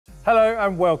Hello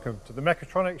and welcome to the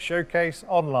Mechatronics Showcase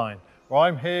Online, where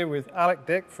I'm here with Alec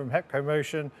Dick from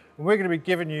HepcoMotion, and we're going to be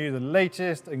giving you the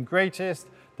latest and greatest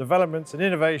developments and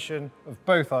innovation of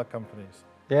both our companies.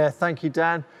 Yeah, thank you,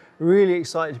 Dan. Really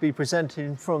excited to be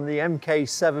presenting from the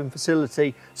MK7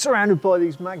 facility, surrounded by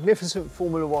these magnificent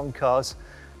Formula One cars.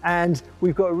 And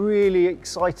we've got a really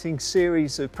exciting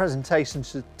series of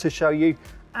presentations to show you,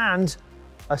 and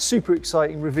a super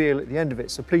exciting reveal at the end of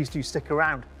it, so please do stick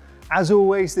around. As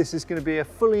always, this is going to be a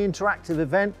fully interactive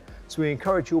event, so we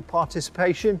encourage your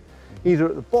participation. Either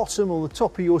at the bottom or the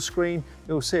top of your screen,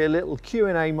 you'll see a little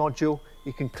Q&A module.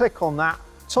 You can click on that,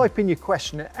 type in your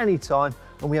question at any time,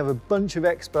 and we have a bunch of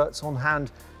experts on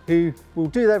hand who will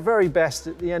do their very best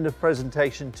at the end of the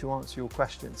presentation to answer your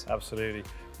questions. Absolutely.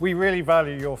 We really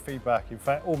value your feedback. In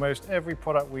fact, almost every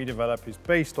product we develop is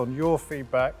based on your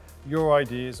feedback, your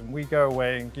ideas, and we go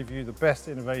away and give you the best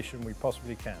innovation we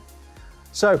possibly can.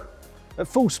 So, at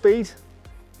full speed,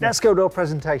 let's go to our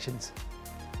presentations.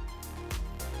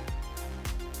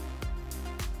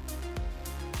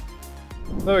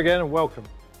 Hello again and welcome.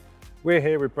 We're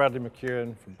here with Bradley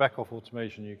McEwen from Beckhoff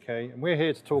Automation UK, and we're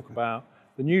here to talk about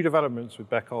the new developments with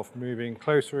Beckhoff moving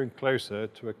closer and closer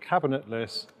to a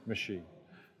cabinetless machine.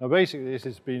 Now basically this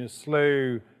has been a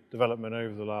slow development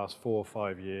over the last 4 or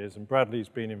 5 years, and Bradley's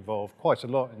been involved quite a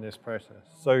lot in this process.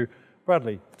 So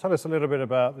Bradley, tell us a little bit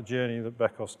about the journey that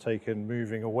Beckhoff's taken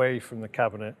moving away from the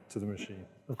cabinet to the machine.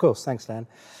 Of course, thanks Dan.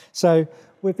 So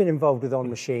we've been involved with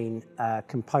on-machine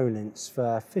components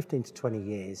for 15 to 20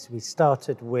 years. We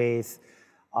started with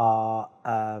our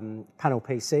panel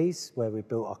PCs, where we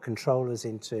built our controllers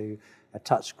into a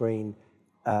touchscreen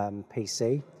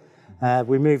PC.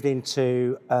 We moved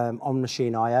into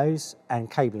on-machine IOs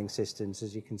and cabling systems,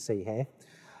 as you can see here.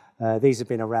 These have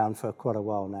been around for quite a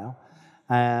while now.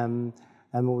 And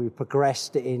we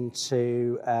progressed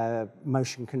into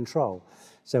motion control.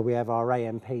 So we have our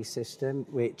AMP system,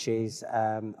 which is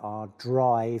our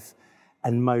drive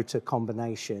and motor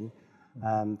combination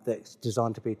that's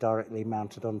designed to be directly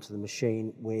mounted onto the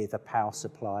machine with a power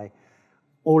supply,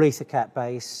 all EtherCAT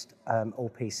based, all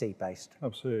PC based.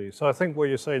 Absolutely. So I think what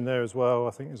you're saying there as well,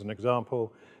 I think as an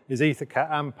example, is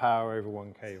EtherCAT and power over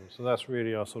one cable. So that's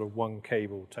really our sort of one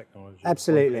cable technology.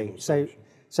 Absolutely.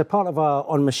 So part of our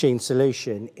on-machine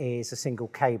solution is a single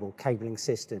cabling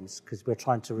systems, because we're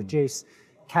trying to reduce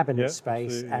cabinet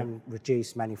space and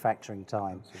reduce manufacturing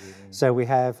time. So we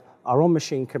have our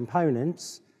on-machine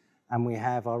components and we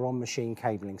have our on-machine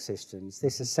cabling systems.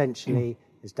 This essentially,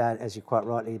 as you quite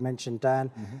rightly mentioned, Dan,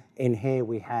 in here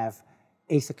we have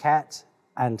EtherCAT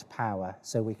and power,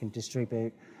 so we can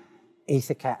distribute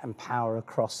EtherCAT and power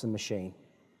across the machine.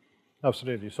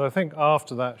 Absolutely. So I think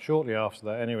after that, shortly after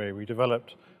that anyway, we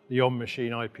developed the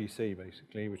on-machine IPC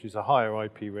basically, which is a higher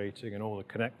IP rating, and all the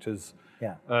connectors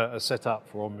are set up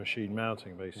for on-machine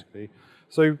mounting basically.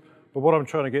 So, but what I'm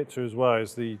trying to get to as well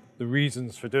is the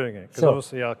reasons for doing it, because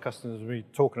obviously our customers will be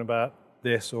talking about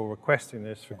this or requesting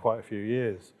this for quite a few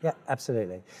years. Yeah,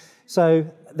 absolutely. So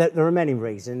there are many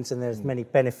reasons, and there's many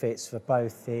benefits for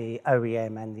both the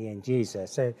OEM and the end user.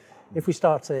 So if we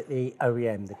start at the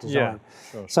OEM, the design.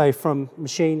 So from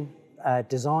machine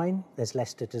design, there's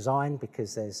less to design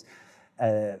because there's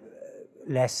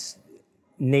less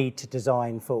need to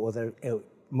design for the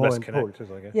more less important.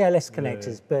 Connectors, I guess. Yeah, less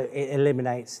connectors, but it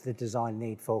eliminates the design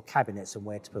need for cabinets and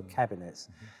where to put cabinets.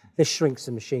 This shrinks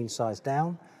the machine size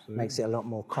down, makes it a lot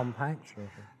more compact.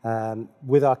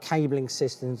 With our cabling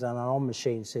systems and our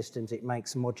on-machine systems, it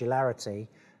makes modularity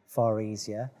far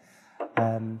easier.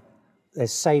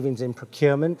 There's savings in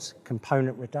procurement,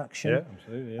 component reduction.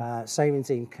 Savings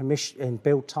in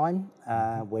build time.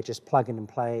 We're just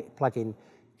plugging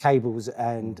cables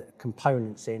and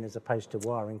components in as opposed to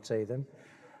wiring to them.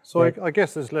 So I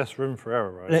guess there's less room for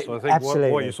error, right? So I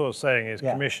think what you're sort of saying is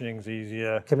commissioning's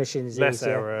easier, less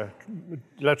error,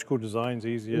 electrical design's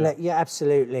easier. Yeah,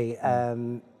 absolutely.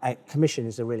 Commission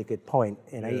is a really good point.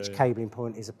 Each cabling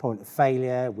point is a point of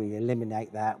failure. We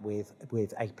eliminate that with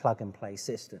a plug-and-play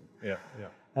system.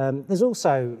 There's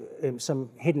also some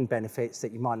hidden benefits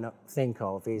that you might not think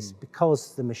of, is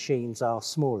because the machines are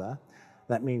smaller,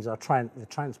 that means the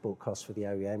transport cost for the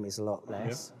OEM is a lot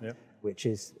less. Which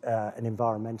is an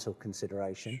environmental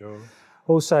consideration.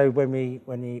 Also, when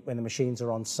the machines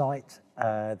are on site,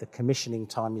 the commissioning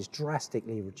time is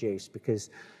drastically reduced, because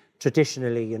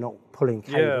traditionally you're not pulling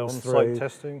cables through. On-site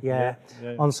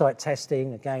testing. On-site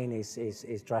testing again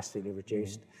is drastically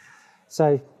reduced.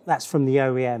 So that's from the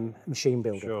OEM machine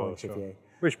builder point of view.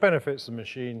 Which benefits the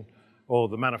machine or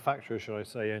the manufacturer, should I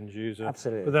say, end user.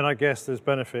 Absolutely. But then I guess there's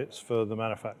benefits for the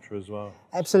manufacturer as well.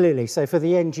 Absolutely. So for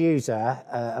the end user,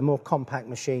 a more compact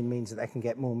machine means that they can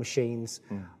get more machines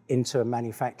into a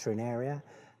manufacturing area.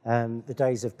 The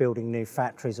days of building new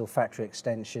factories or factory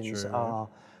extensions are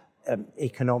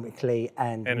economically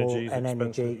and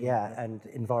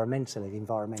environmental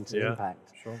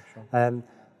impact. Sure.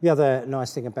 The other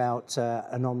nice thing about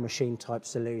an on-machine type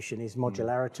solution is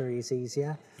modularity is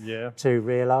easier to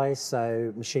realise,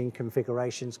 so machine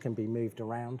configurations can be moved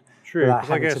around. True, because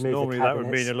I guess normally that would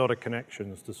mean a lot of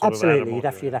connections to sort of add a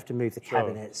module. You'd have to move the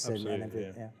cabinets and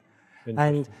everything.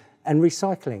 Yeah. And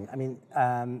recycling. I mean,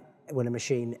 when a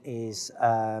machine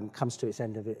comes to its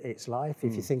end of its life,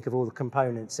 if you think of all the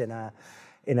components in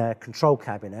a control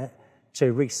cabinet,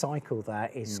 to recycle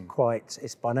that is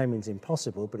it's by no means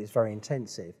impossible, but it's very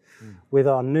intensive. With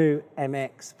our new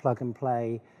MX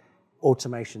plug-and-play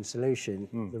automation solution,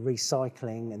 the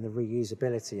recycling and the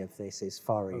reusability of this is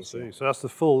far easier. So that's the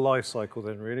full life cycle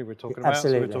then, really, we're talking about.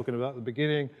 Absolutely. So we're talking about the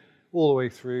beginning all the way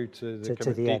through to the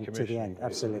decommissioning. To the end,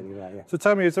 absolutely right, yeah. So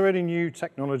tell me, is there any new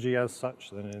technology as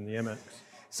such then in the MX?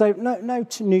 So no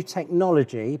new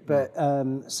technology, but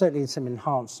certainly some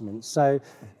enhancements. So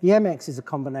the MX is a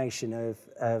combination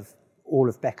of all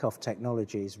of Beckhoff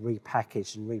technologies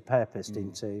repackaged and repurposed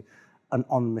into an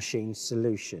on-machine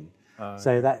solution.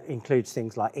 So that includes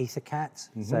things like EtherCAT.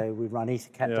 So we run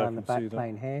EtherCAT down the back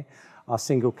plane here. Our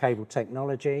single cable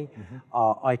technology,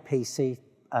 our IPC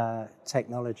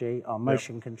technology, our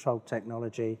motion control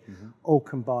technology, all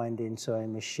combined into a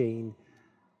machine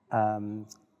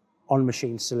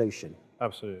on-machine solution.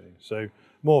 Absolutely. So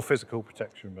more physical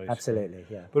protection, basically. Absolutely,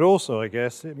 yeah. But also, I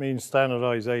guess, it means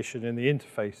standardization in the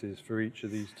interfaces for each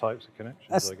of these types of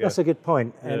connections, That's a good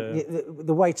point. Yeah.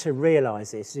 The way to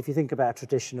realise this is if you think about a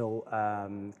traditional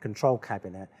control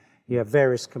cabinet, you have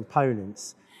various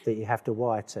components that you have to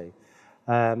wire to.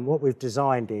 What we've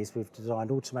designed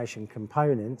automation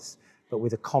components, but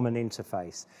with a common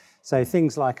interface. So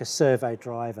things like a servo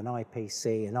drive, an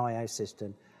IPC, an I/O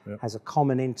system, has a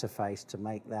common interface to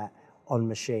make that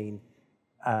on-machine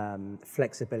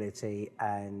flexibility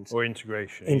and... Or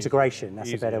integration. Integration,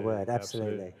 that's a better word,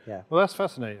 absolutely. Yeah. Well, that's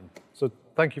fascinating. So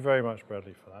thank you very much,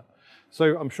 Bradley, for that.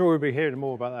 So I'm sure we'll be hearing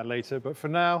more about that later, but for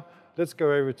now, let's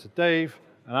go over to Dave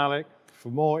and Alec for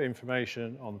more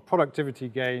information on productivity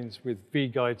gains with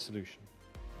V-Guide solution.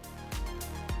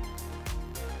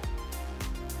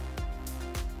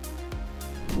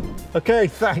 Okay,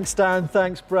 thanks Dan,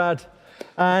 thanks Brad.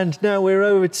 And now we're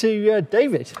over to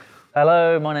David.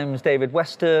 Hello, my name is David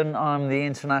Weston. I'm the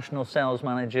International Sales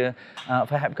Manager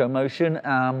for HepcoMotion,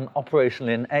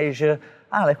 operational in Asia.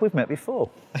 Alec, we've met before.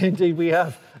 Indeed we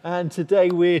have. And today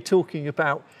we're talking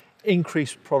about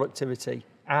increased productivity.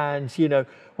 And, you know,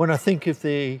 when I think of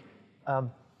the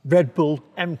Red Bull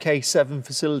MK7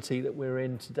 facility that we're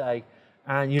in today,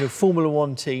 and, you know, Formula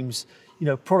One teams, you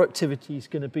know, productivity is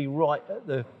going to be right at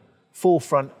the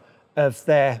forefront of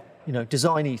their, you know,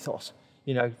 design ethos.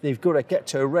 You know, they've got to get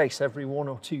to a race every 1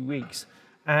 or 2 weeks.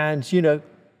 And, you know,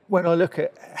 when I look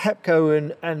at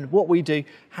Hepco and what we do,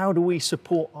 how do we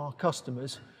support our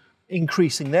customers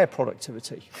increasing their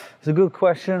productivity? It's a good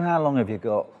question. How long have you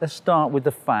got? Let's start with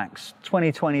the facts.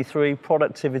 2023,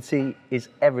 productivity is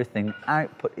everything.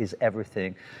 Output is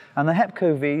everything. And the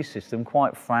Hepco V system,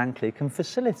 quite frankly, can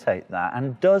facilitate that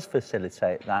and does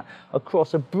facilitate that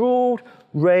across a broad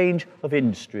range of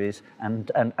industries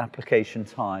and application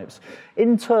types.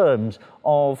 In terms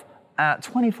of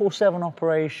 24/7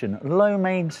 operation, low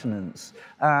maintenance,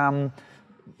 no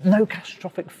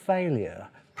catastrophic failure,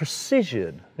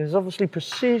 precision. There's obviously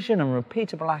precision and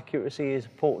repeatable accuracy is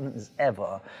important as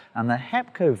ever, and the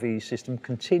Hepco V system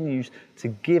continues to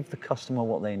give the customer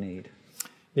what they need.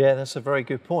 Yeah, that's a very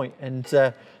good point. And,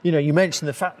 you know, you mentioned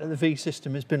the fact that the V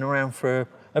system has been around for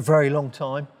a very long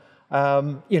time.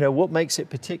 You know, what makes it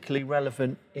particularly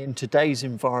relevant in today's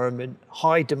environment,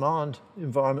 high demand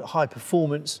environment, high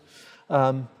performance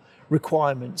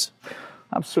requirements?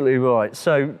 Absolutely right.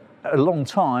 So a long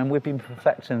time, we've been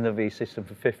perfecting the V system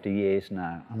for 50 years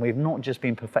now. And we've not just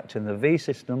been perfecting the V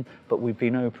system, but we've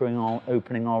been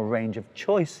opening our range of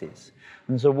choices.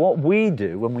 And so what we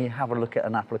do when we have a look at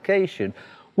an application,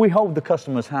 we hold the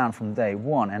customer's hand from day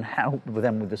one and help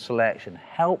them with the selection,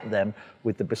 help them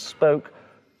with the bespoke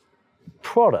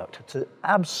product to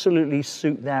absolutely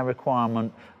suit their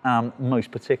requirement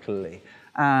most particularly.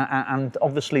 And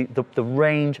obviously the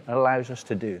range allows us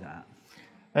to do that.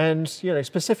 And, you know,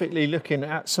 specifically looking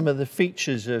at some of the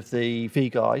features of the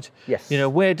V-Guide, yes, you know,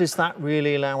 where does that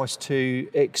really allow us to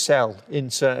excel in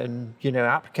certain, you know,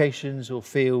 applications or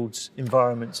fields,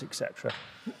 environments, etc.?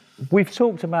 We've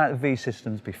talked about V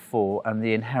systems before and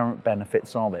the inherent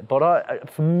benefits of it, but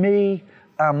for me,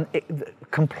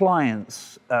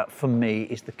 compliance for me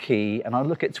is the key. And I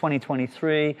look at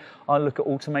 2023, I look at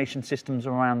automation systems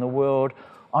around the world,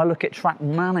 I look at track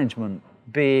management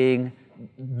being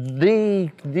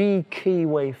the key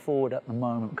way forward at the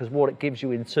moment, because what it gives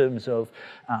you in terms of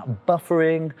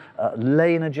buffering,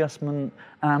 lane adjustment,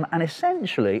 and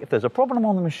essentially, if there's a problem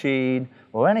on the machine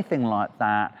or anything like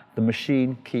that, the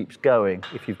machine keeps going.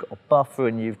 If you've got a buffer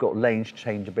and you've got lane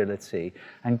changeability.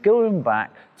 And going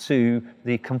back to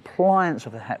the compliance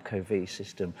of the Hepco V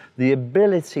system, the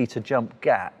ability to jump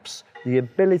gaps, the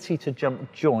ability to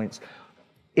jump joints,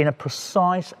 in a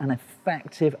precise and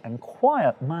effective and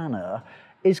quiet manner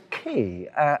is key.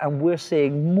 And we're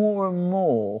seeing more and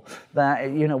more that,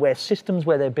 where systems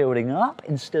where they're building up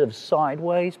instead of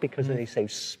sideways because they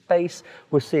save space,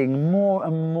 we're seeing more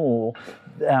and more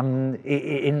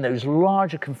in those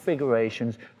larger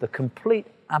configurations, the complete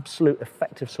absolute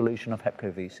effective solution of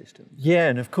Hepco V systems. Yeah,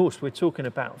 and of course we're talking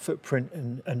about footprint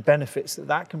and benefits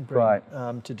that can bring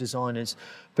to designers.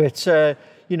 But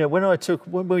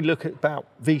when we look at about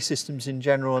V systems in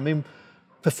general, I mean,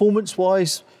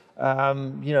 performance-wise,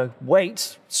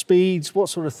 weight, speeds, what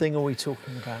sort of thing are we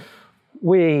talking about?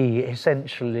 We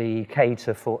essentially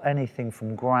cater for anything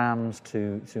from grams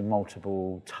to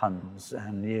multiple tons,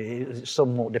 and it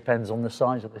somewhat depends on the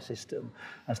size of the system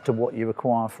as to what you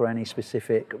require for any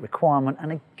specific requirement.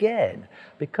 And again,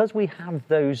 because we have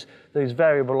those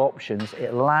variable options,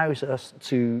 it allows us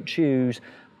to choose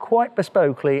quite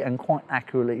bespokely and quite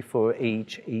accurately for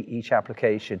each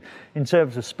application. In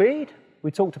terms of speed, we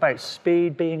talked about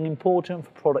speed being important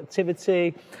for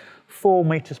productivity. 4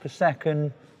 meters per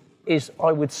second is,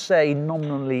 I would say,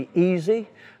 nominally easy.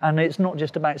 And it's not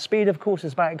just about speed, of course,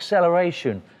 it's about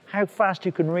acceleration, how fast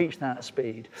you can reach that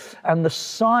speed. And the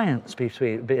science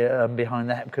behind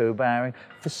the Hepco bearing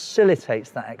facilitates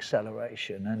that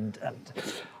acceleration. And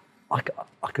I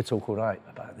could talk all night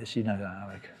about this, you know that,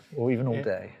 Alec, or even all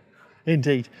day.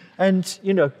 Indeed. And,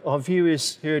 our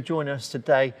viewers who are joining us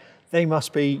today, they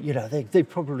must be, they've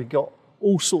probably got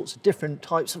all sorts of different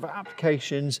types of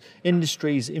applications,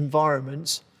 industries,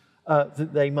 environments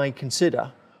that they may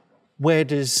consider. Where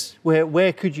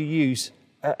could you use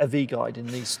a V-guide in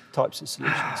these types of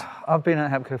solutions? I've been at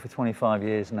Hepco for 25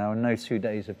 years now, and no 2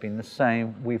 days have been the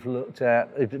same. We've looked at,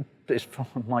 it's from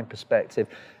my perspective,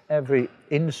 every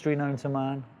industry known to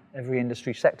man, every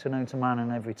industry sector known to man,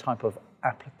 and every type of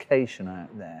application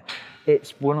out there.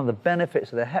 It's one of the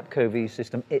benefits of the Hepco V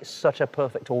system. It's such a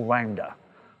perfect all-rounder.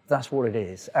 That's what it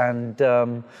is. And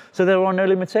so there are no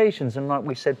limitations. And like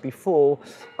we said before,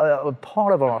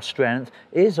 part of our strength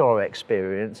is our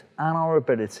experience and our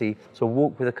ability to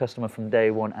walk with a customer from day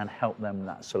one and help them with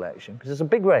that selection. Because it's a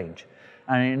big range,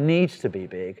 and it needs to be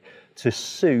big to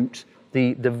suit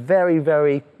the very,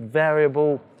 very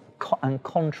variable and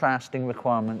contrasting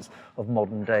requirements of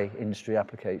modern day industry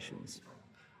applications.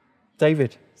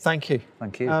 David, thank you.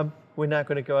 Thank you. We're now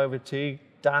going to go over to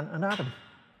Dan and Adam.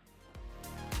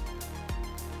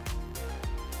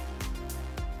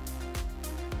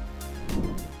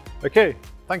 Okay,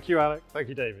 thank you, Alec. Thank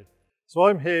you, David. So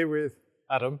I'm here with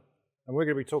Adam, and we're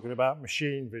going to be talking about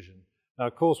machine vision. Now,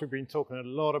 of course, we've been talking a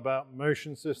lot about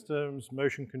motion systems,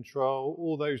 motion control,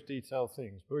 all those detailed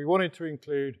things, but we wanted to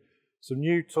include some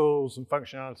new tools and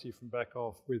functionality from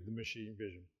Beckhoff with the machine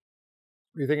vision.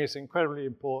 We think it's incredibly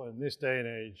important in this day and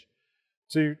age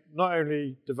to not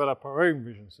only develop our own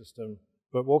vision system,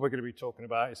 but what we're going to be talking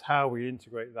about is how we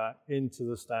integrate that into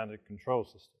the standard control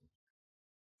system.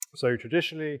 So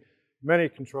traditionally, many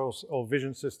controls or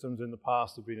vision systems in the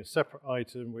past have been a separate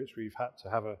item which we've had to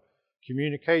have a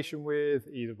communication with,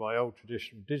 either by old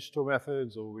traditional digital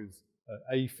methods or with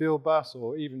a field bus,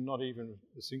 or not even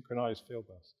a synchronized field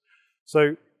bus.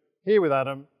 So here with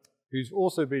Adam, who's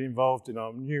also been involved in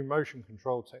our new motion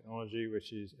control technology,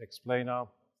 which is Explainer.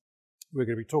 We're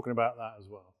going to be talking about that as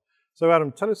well. So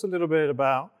Adam, tell us a little bit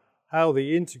about how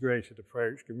the integrated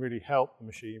approach can really help the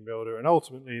machine builder and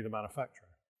ultimately the manufacturer.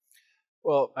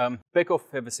 Well, Beckhoff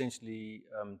have essentially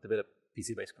developed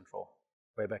PC-based control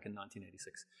way back in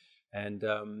 1986. And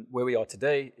where we are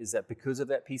today is that because of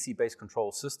that PC-based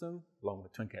control system, along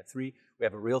with TwinCAT 3, we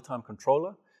have a real-time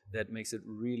controller that makes it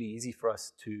really easy for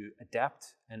us to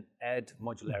adapt and add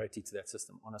modularity to that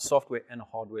system on a software and a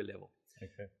hardware level.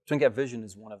 Okay. TwinCAT Vision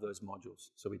is one of those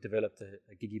modules. So we developed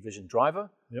a GigiVision driver.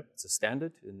 Yep. It's a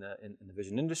standard in the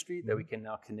vision industry that we can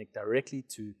now connect directly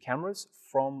to cameras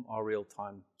from our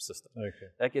real-time system.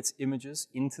 Okay. That gets images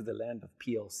into the land of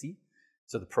PLC.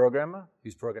 So the programmer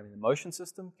who's programming the motion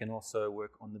system can also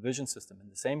work on the vision system,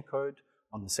 and the same code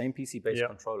on the same PC-based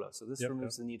controller. So this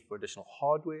removes the need for additional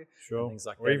hardware and things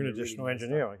like that. Or even additional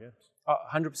engineer, I guess.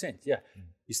 100%, yeah.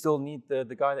 You still need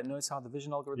the guy that knows how the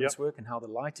vision algorithms work and how the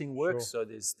lighting works. So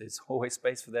there's always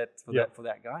space for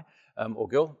that guy or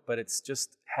girl. But it's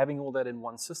just having all that in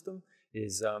one system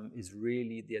is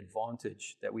really the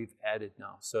advantage that we've added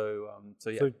now. So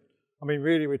I mean,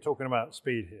 really, we're talking about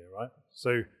speed here, right?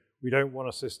 So we don't want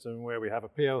a system where we have a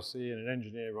PLC and an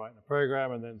engineer writing a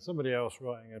program and then somebody else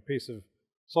writing a piece of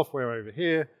software over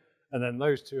here, and then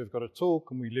those two have got to talk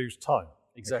and we lose time.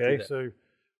 Exactly. Okay? So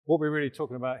what we're really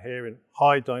talking about here in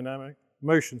high dynamic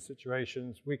motion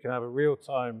situations, we can have a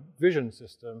real-time vision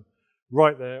system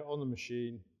right there on the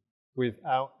machine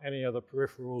without any other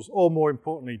peripherals, or more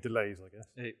importantly, delays, I guess.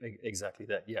 Exactly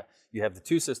that, yeah. You have the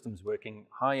two systems working,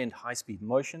 high-end, high-speed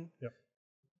motion,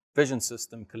 vision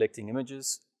system collecting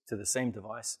images to the same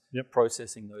device,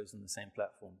 processing those in the same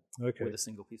platform with a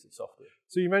single piece of software.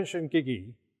 So you mentioned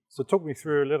GFX-r. So talk me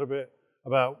through a little bit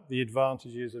about the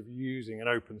advantages of using an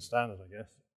open standard, I guess.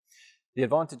 The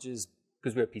advantage is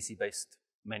because we're a PC-based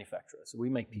manufacturer. So we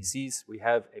make PCs. We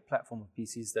have a platform of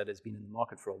PCs that has been in the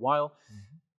market for a while.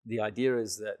 The idea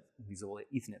is that these are all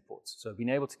Ethernet ports. So being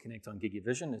able to connect on GFX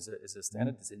Vision is a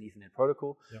standard. It's an Ethernet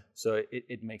protocol. So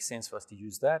it makes sense for us to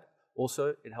use that.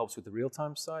 Also, it helps with the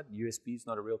real-time side. USB is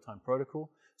not a real-time protocol.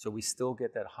 So we still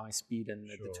get that high speed and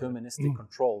the deterministic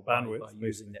control by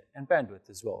using that. And bandwidth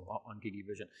as well on GFX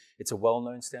Vision. It's a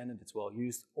well-known standard. It's well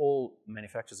used. All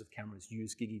manufacturers of cameras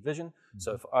use GFX Vision.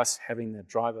 So for us, having that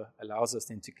driver allows us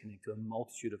then to connect to a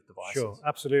multitude of devices. Sure,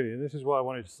 absolutely. And this is what I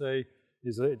wanted to say,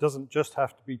 is that it doesn't just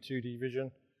have to be 2D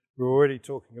vision. We're already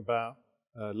talking about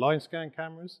line scan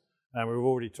cameras, and we've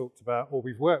already talked about, or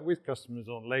we've worked with customers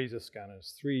on laser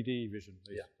scanners, 3D vision,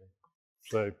 basically.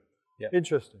 So,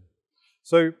 interesting.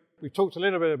 So we've talked a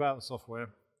little bit about the software.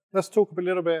 Let's talk a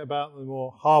little bit about the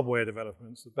more hardware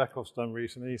developments that Beckhoff's done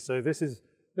recently. So this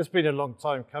has been a long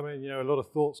time coming. You know, a lot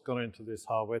of thought's gone into this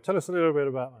hardware. Tell us a little bit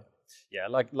about that. Yeah,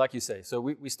 like you say. So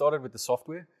we started with the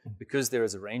software because there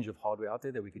is a range of hardware out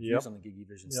there that we could use on the GFX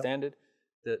Vision standard.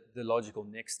 The logical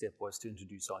next step was to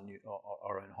introduce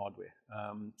our own hardware.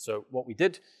 So what we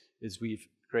did is we've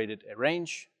created a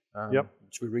range,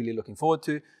 which we're really looking forward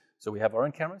to. So we have our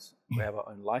own cameras, we have our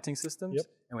own lighting systems,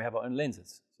 and we have our own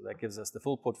lenses. So that gives us the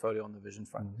full portfolio on the vision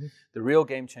front. The real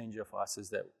game changer for us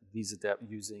is that these adapt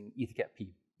using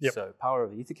EtherCAT-P. So power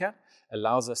of EtherCAT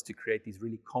allows us to create these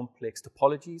really complex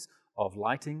topologies of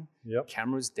lighting,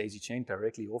 cameras daisy chained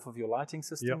directly off of your lighting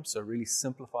system. So it really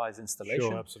simplifies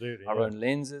installation. Sure, absolutely. Our own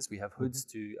lenses, we have hoods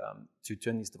to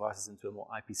turn these devices into a more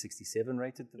IP67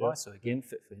 rated device. So again,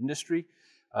 fit for industry.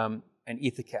 And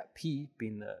EtherCAT-P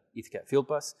being the EtherCAT field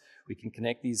bus, we can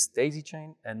connect these daisy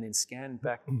chain and then scan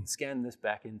this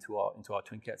back into our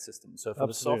TwinCAT system. So for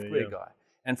the software guy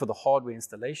and for the hardware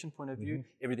installation point of view,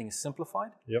 everything is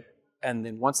simplified. And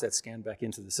then once that's scanned back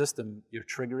into the system, you're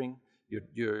triggering,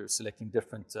 you're selecting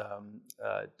different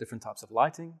types of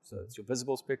lighting. So it's your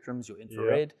visible spectrums, your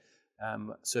infrared.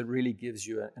 So it really gives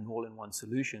you an all-in-one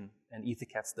solution, and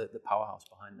EtherCAT's the powerhouse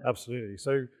behind that. Absolutely.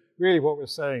 So really what we're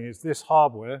saying is this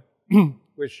hardware,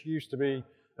 which used to be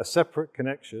a separate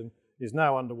connection, is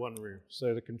now under one roof.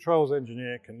 So the controls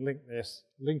engineer can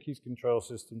link his control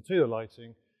system to the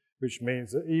lighting, which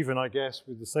means that even, I guess,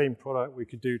 with the same product, we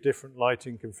could do different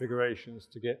lighting configurations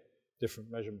to get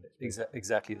different measurements.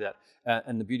 Exactly that.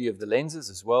 And the beauty of the lenses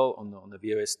as well on the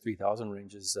VOS 3000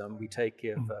 ranges, we take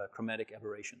care of chromatic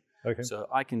aberration. So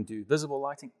I can do visible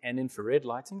lighting and infrared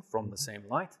lighting from the same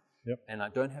light. And I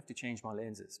don't have to change my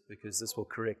lenses because this will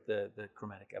correct the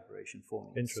chromatic aberration for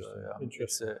me.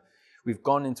 Interesting. We've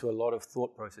gone into a lot of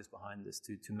thought process behind this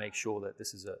to make sure that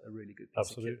this is a really good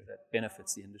piece of kit that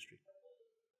benefits the industry.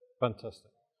 Fantastic.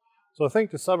 So I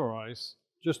think to summarize,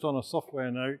 just on a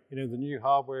software note, you know, the new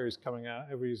hardware is coming out.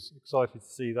 Everybody's excited to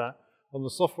see that. On the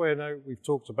software note, we've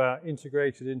talked about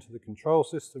integrated into the control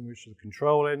system, which the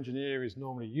control engineer is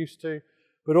normally used to.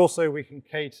 But also we can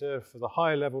cater for the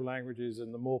higher level languages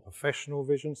and the more professional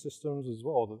vision systems as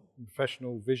well, the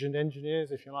professional vision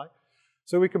engineers, if you like.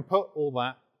 So we can put all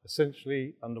that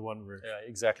essentially under one roof. Yeah,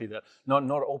 exactly that. Not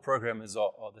all programmers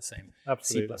are the same.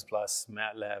 Absolutely. C++,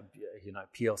 MATLAB, you know,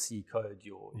 PLC code,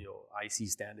 your IC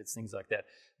standards, things like that.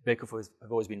 Beckhoff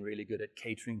have always been really good at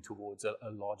catering towards a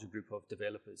larger group of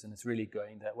developers, and it's really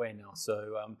going that way now.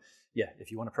 So yeah,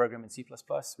 if you want to program in C++,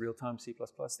 real-time C++,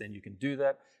 then you can do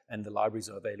that, and the libraries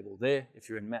are available there. If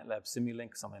you're in MATLAB,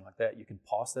 Simulink, something like that, you can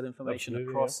pass that information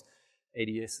across.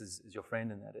 ADS is your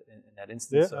friend in that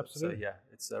instance. Yeah, absolutely. So yeah,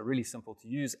 it's really simple to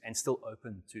use and still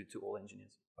open to all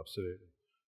engineers. Absolutely.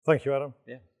 Thank you, Adam.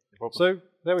 Yeah, no problem. So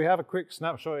there we have a quick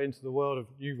snapshot into the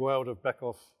new world of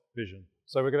Beckhoff vision.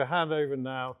 So we're going to hand over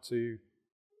now to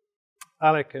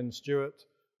Alec and Stuart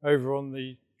over on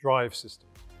the drive system.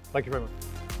 Thank you very much.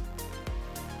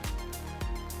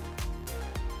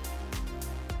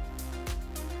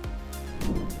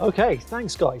 Okay,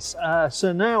 thanks guys.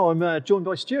 So now I'm joined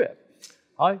by Stuart.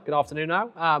 Hi, good afternoon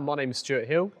now. My name is Stuart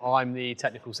Hill. I'm the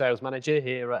Technical Sales Manager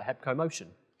here at HepcoMotion.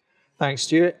 Thanks,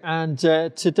 Stuart. And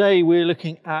today we're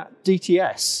looking at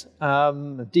DTS,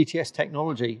 DTS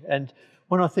technology. And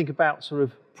when I think about sort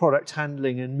of product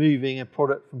handling and moving a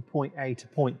product from point A to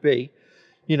point B,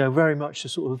 you know, very much the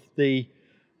sort of the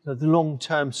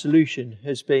long-term solution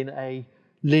has been a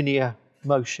linear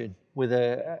motion with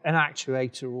an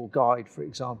actuator or guide, for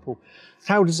example.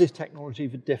 How does this technology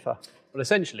differ? Well,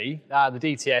 essentially, the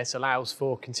DTS allows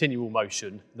for continual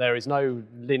motion. There is no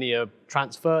linear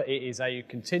transfer. It is a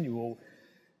continual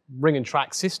ring and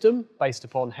track system based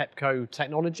upon Hepco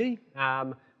technology,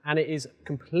 and it is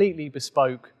completely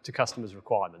bespoke to customers'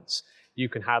 requirements. You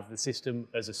can have the system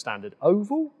as a standard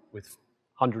oval with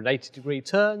 180-degree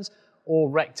turns, or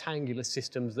rectangular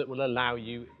systems that will allow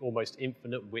you almost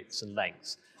infinite widths and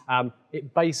lengths.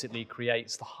 It basically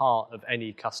creates the heart of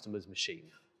any customer's machine.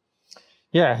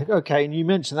 Yeah, okay, and you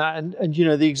mentioned that, and you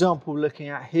know, the example we're looking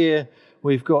at here,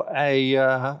 we've got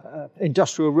a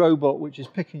industrial robot which is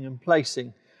picking and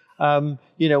placing. You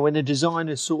know, when a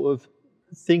designer's sort of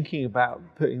thinking about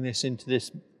putting this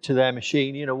to their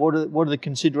machine, you know, what are the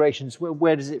considerations?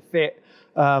 Where does it fit?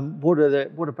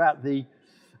 What about the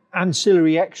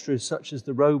ancillary extras such as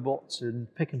the robots and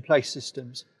pick and place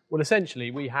systems? Well,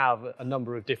 essentially, we have a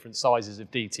number of different sizes of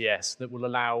DTS that will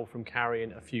allow from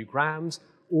carrying a few grams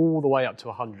all the way up to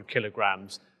 100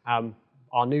 kilograms.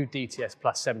 Our new DTS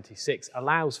Plus 76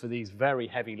 allows for these very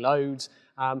heavy loads.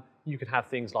 You can have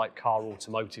things like car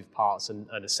automotive parts and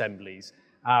assemblies.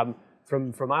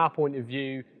 From our point of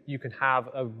view, you can have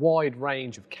a wide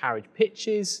range of carriage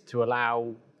pitches to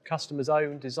allow customers'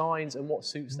 own designs and what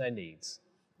suits their needs.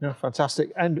 Yeah,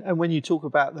 fantastic. And when you talk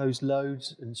about those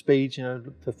loads and speeds, you know,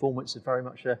 performance is very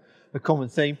much a common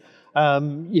theme.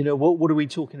 You know, what are we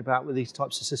talking about with these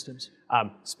types of systems?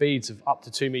 Speeds of up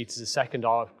to 2 meters a second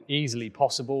are easily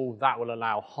possible. That will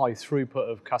allow high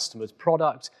throughput of customers'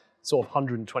 product. Sort of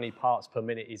 120 parts per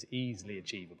minute is easily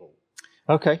achievable.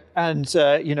 Okay, and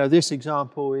you know, this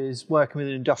example is working with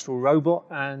an industrial robot,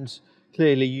 and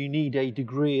clearly you need a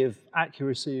degree of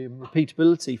accuracy and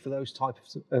repeatability for those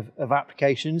types of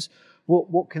applications.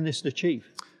 What can this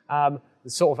achieve? The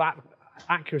sort of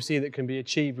accuracy that can be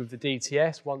achieved with the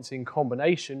DTS, once in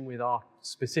combination with our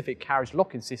specific carriage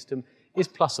locking system, is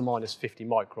plus or minus 50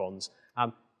 microns.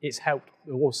 It's helped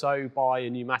also by a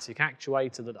pneumatic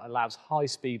actuator that allows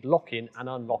high-speed locking and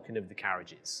unlocking of the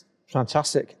carriages.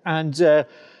 Fantastic. And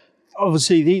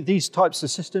obviously these types of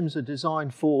systems are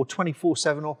designed for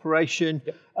 24/7 operation.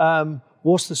 Yep.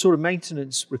 What's the sort of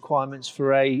maintenance requirements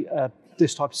for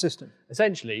this type of system?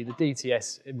 Essentially, the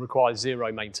DTS requires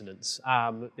zero maintenance.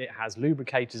 It has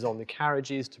lubricators on the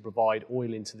carriages to provide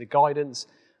oil into the guidance,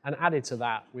 and added to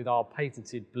that, with our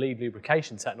patented bleed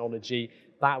lubrication technology,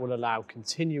 that will allow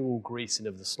continual greasing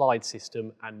of the slide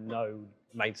system and no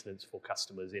maintenance for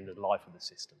customers in the life of the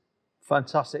system.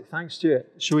 Fantastic, thanks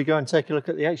Stuart. Shall we go and take a look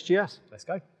at the HGS? Let's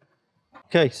go.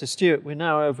 Okay, so Stuart, we're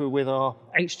now over with our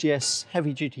HGS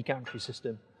heavy duty gantry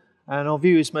system. And our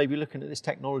viewers may be looking at this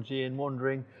technology and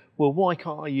wondering, well, why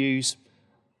can't I use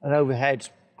an overhead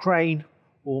crane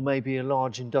or maybe a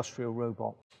large industrial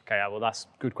robot? Okay, well, that's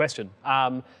a good question.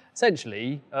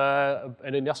 Essentially,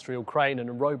 an industrial crane and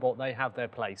a robot, they have their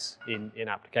place in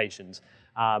applications.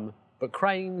 But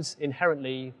cranes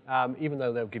inherently, even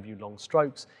though they'll give you long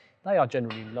strokes, they are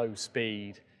generally low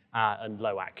speed and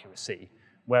low accuracy,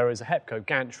 whereas a Hepco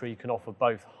gantry can offer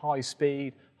both high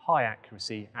speed, high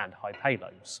accuracy and high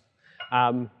payloads.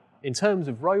 In terms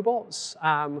of robots,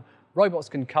 robots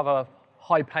can cover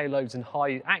high payloads and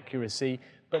high accuracy,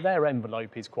 but their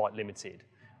envelope is quite limited.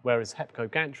 Whereas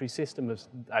Hepco gantry system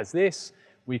as this,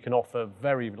 we can offer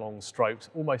very long strokes,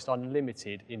 almost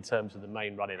unlimited in terms of the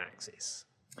main running axis.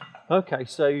 Okay,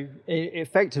 so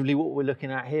effectively what we're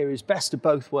looking at here is best of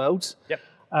both worlds.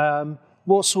 Yep.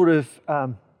 What sort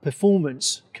of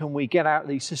performance can we get out of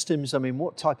these systems? I mean,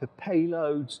 what type of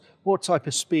payloads, what type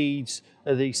of speeds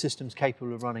are these systems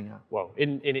capable of running at? Well,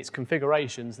 in its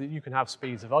configurations, you can have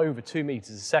speeds of over 2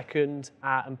 meters a second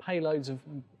and payloads of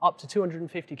up to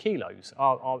 250 kilos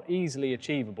are easily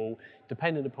achievable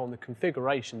depending upon the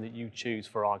configuration that you choose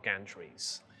for our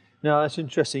gantries. Now, that's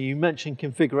interesting. You mentioned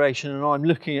configuration, and I'm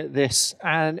looking at this,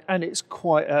 and it's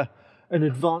quite an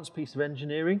advanced piece of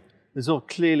engineering. There's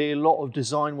clearly a lot of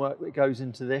design work that goes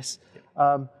into this.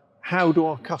 How do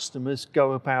our customers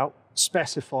go about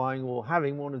specifying or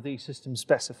having one of these systems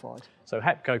specified? So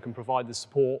Hepco can provide the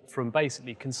support from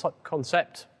basically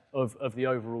concept of the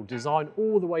overall design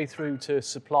all the way through to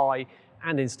supply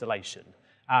and installation.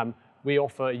 We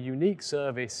offer a unique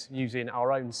service using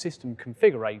our own system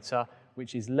configurator,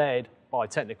 which is led by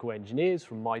technical engineers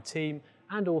from my team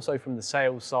and also from the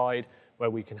sales side, where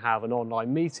we can have an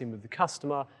online meeting with the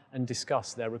customer and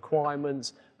discuss their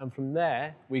requirements. And from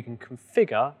there, we can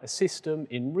configure a system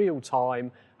in real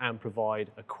time and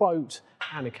provide a quote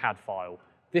and a CAD file.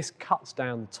 This cuts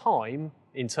down time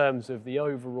in terms of the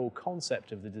overall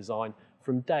concept of the design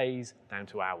from days down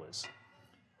to hours.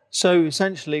 So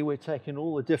essentially, we're taking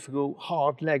all the difficult,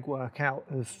 hard legwork out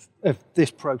of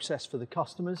this process for the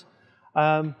customers.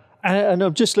 And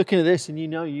I'm just looking at this, and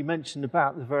you mentioned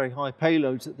about the very high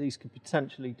payloads that these could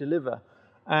potentially deliver.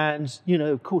 And,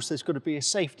 of course, there's got to be a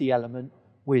safety element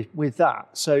with that.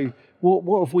 So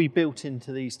what have we built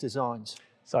into these designs?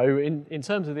 So in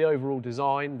terms of the overall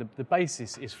design, the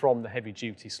basis is from the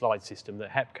heavy-duty slide system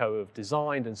that Hepco have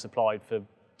designed and supplied for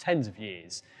tens of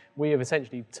years. We have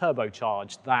essentially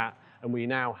turbocharged that, and we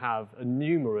now have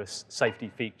numerous safety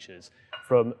features,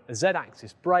 from a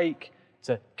Z-axis brake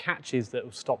to catches that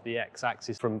will stop the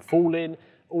X-axis from falling,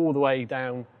 all the way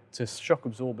down to shock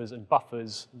absorbers and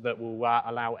buffers that will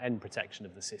allow end protection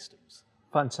of the systems.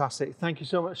 Fantastic. Thank you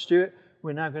so much, Stuart.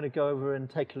 We're now going to go over and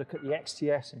take a look at the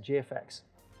XTS and GFX.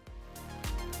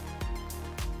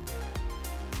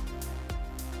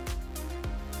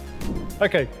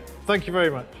 Okay, thank you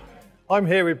very much. I'm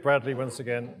here with Bradley once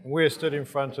again, and we're stood in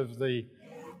front of the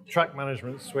track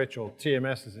management switch, or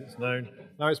TMS as it's known.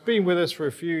 Now, it's been with us for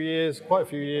a few years, quite a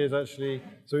few years actually,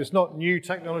 so it's not new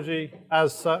technology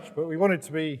as such, but we wanted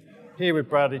to be here with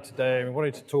Bradley today, and we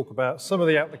wanted to talk about some of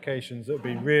the applications that have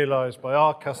been realised by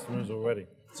our customers already.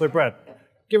 So Brad,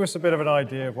 give us a bit of an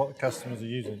idea of what the customers are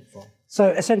using it for. So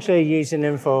essentially using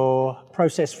them for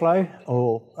process flow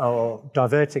or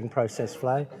diverting process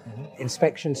flow,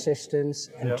 inspection systems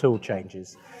and tool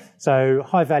changes. So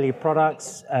high value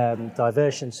products,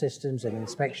 diversion systems and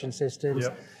inspection systems.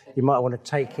 You might want to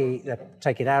take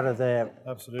it out of the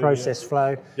process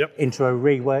flow into a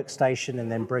rework station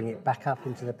and then bring it back up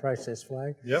into the process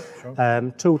flow.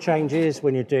 Tool changes,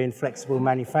 when you're doing flexible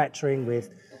manufacturing with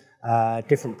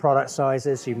different product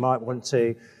sizes, you might want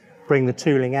to bring the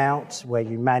tooling out where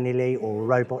you manually or a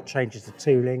robot changes the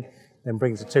tooling, then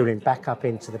brings the tooling back up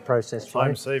into the process flow.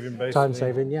 Time saving, basically. Time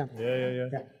saving, yeah.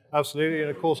 Absolutely, and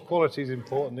of course quality is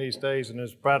important these days, and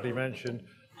as Bradley mentioned,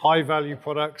 high value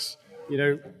products,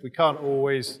 we can't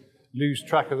always lose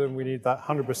track of them. We need that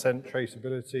 100%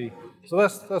 traceability. So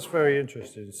that's very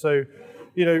interesting. So,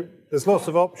 there's lots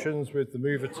of options with the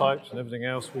mover types and everything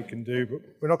else we can do, but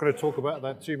we're not going to talk about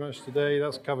that too much today.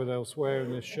 That's covered elsewhere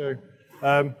in this show.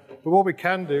 But what we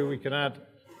can do, we can add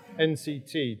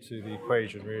NCT to the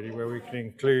equation, really, where we can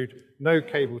include no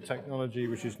cable technology,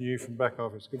 which is new from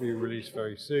Beckhoff. It's going to be released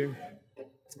very soon.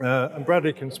 And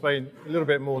Bradley can explain a little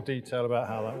bit more detail about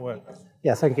how that works.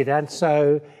 Yeah, thank you, Dan.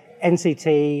 So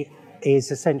NCT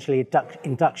is essentially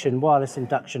wireless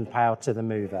induction power to the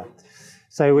mover.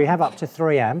 So we have up to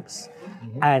 3 amps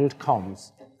and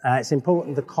comms. It's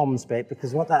important, the comms bit,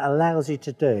 because what that allows you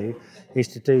to do is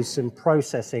to do some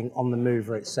processing on the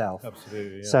mover itself.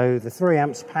 Absolutely, yeah. So the 3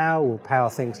 amps power will power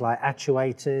things like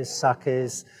actuators,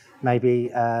 suckers, maybe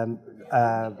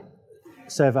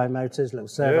servo motors, little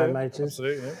servo motors.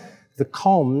 Absolutely, yeah. The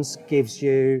comms gives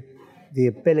you the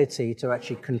ability to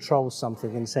actually control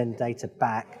something and send data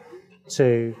back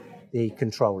to the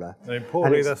controller. And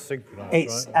importantly, that's synchronized,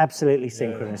 It's right? absolutely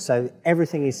synchronous. So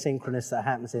everything is synchronous that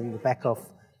happens in the Beckhoff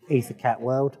EtherCAT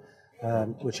world,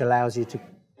 which allows you to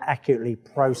accurately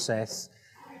process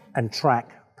and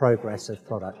track progress of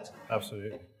product.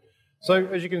 Absolutely. So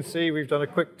as you can see, we've done a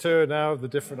quick tour now of the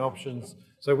different options.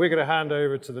 So we're going to hand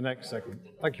over to the next segment.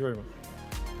 Thank you very much.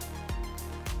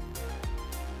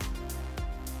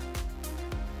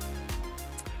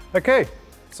 Okay,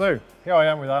 so here I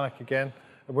am with Anik again,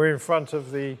 and we're in front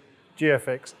of the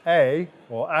GFX-r,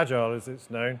 or Agile as it's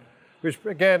known, which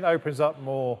again opens up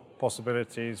more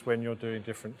possibilities when you're doing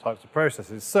different types of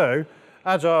processes. So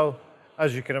Agile,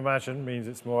 as you can imagine, means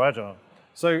it's more agile.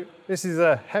 So this is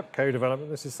a Hepco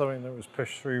development. This is something that was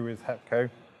pushed through with Hepco.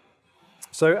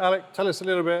 So Alec, tell us a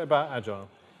little bit about Agile.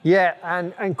 Yeah,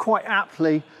 and quite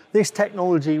aptly, this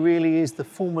technology really is the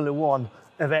Formula One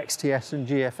of XTS and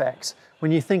GFX.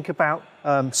 When you think about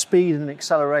speed and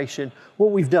acceleration,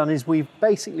 what we've done is we've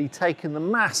basically taken the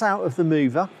mass out of the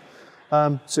mover,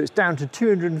 so it's down to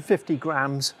 250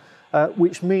 grams,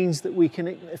 which means that we can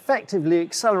effectively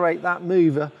accelerate that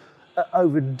mover at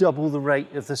over double the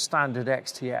rate of the standard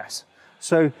XTS.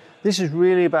 So this is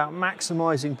really about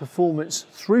maximizing performance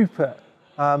throughput.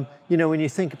 You know, when you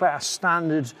think about a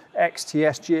standard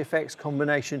XTS GFX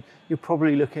combination, you're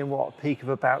probably looking at a peak of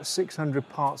about 600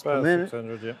 parts per minute.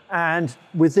 600, yeah. And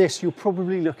with this, you're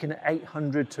probably looking at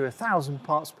 800 to 1,000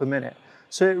 parts per minute.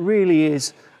 So it really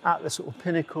is at the sort of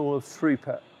pinnacle of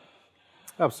throughput.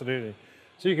 Absolutely.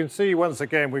 So you can see, once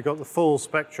again, we've got the full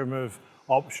spectrum of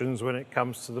options when it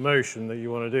comes to the motion that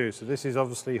you want to do. So this is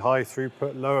obviously high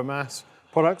throughput, lower mass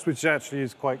products, which actually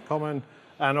is quite common.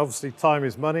 And obviously time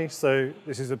is money, so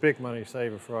this is a big money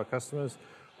saver for our customers.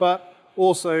 But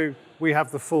also we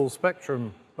have the full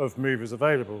spectrum of movers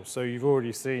available. So you've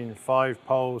already seen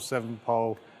 5-pole,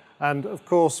 7-pole, and of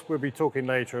course we'll be talking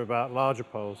later about larger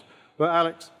poles. But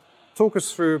Alex, talk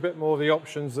us through a bit more of the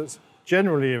options that's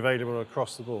generally available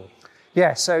across the board.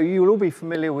 Yeah, so you will all be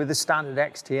familiar with the standard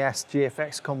XTS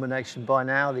GFX combination by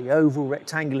now, the oval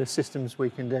rectangular systems we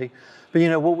can do. But you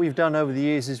know, what we've done over the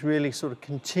years is really sort of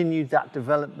continued that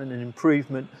development and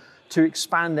improvement to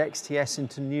expand XTS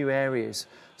into new areas.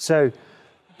 So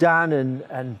Dan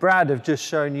and Brad have just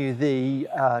shown you the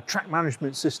track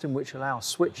management system, which allows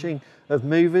switching of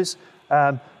movers.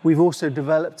 We've also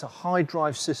developed a high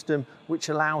drive system, which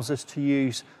allows us to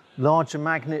use larger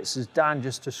magnets, as Dan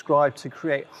just described, to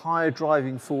create higher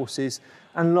driving forces,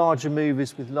 and larger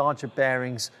movers with larger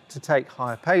bearings to take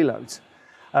higher payloads.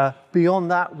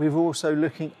 Beyond that, we're also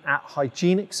looking at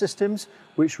hygienic systems,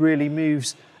 which really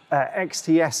moves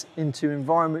XTS into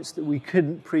environments that we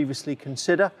couldn't previously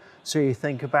consider. So you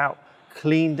think about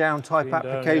clean down type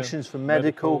applications for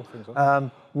medical,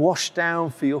 wash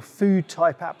down for your food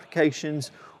type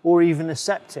applications, or even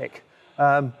aseptic,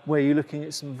 where you're looking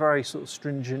at some very sort of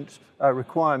stringent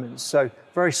requirements. So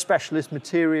very specialist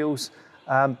materials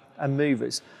and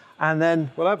movers. And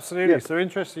then, well, absolutely. Yeah. So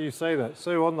interesting you say that.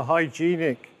 So on the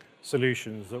hygienic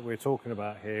solutions that we're talking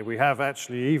about here, we have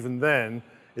actually, even then,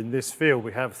 in this field,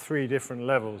 we have 3 different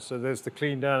levels. So there's the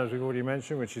clean down, as we've already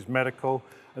mentioned, which is medical.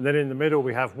 And then in the middle,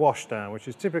 we have wash down, which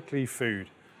is typically food,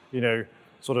 you know,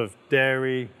 sort of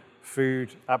dairy,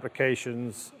 food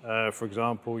applications. For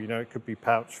example, you know, it could be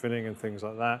pouch filling and things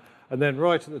like that. And then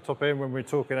right at the top end, when we're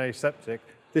talking aseptic,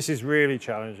 this is really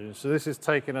challenging. So this is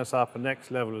taking us up a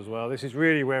next level as well. This is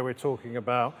really where we're talking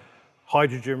about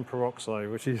hydrogen peroxide,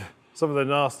 which is some of the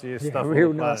nastiest stuff.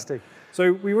 Real nasty.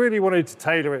 So we really wanted to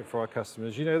tailor it for our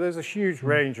customers. You know, there's a huge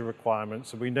range of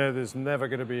requirements, and we know there's never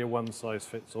going to be a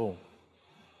one-size-fits-all.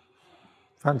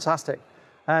 Fantastic.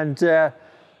 And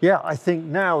yeah, I think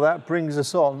now that brings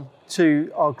us on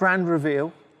to our grand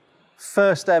reveal,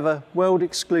 first ever world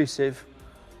exclusive.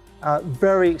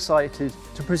 Very excited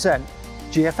to present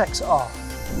GFX-r.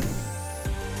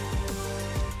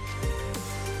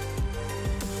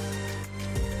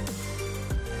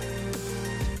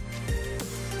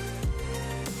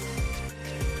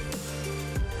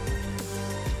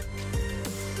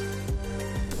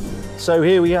 So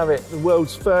here we have it, the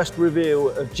world's first reveal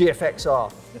of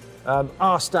GFX-r.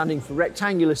 R standing for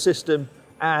rectangular system,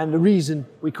 and the reason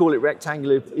we call it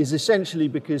rectangular is essentially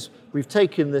because we've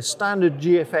taken the standard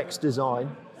GFX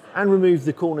design and removed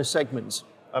the corner segments.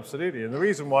 Absolutely, and the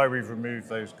reason why we've removed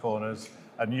those corners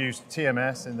and used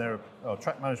TMS in their, or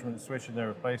track management switch in their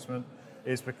replacement,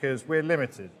 is because we're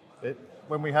limited.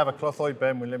 When we have a clothoid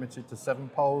bend, we're limited to 7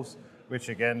 poles, which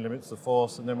again limits the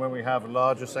force. And then when we have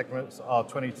larger segments, our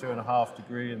 22.5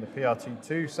 degree in the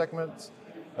PRT2 segments,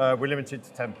 we're limited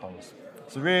to 10 poles.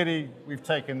 So really, we've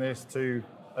taken this to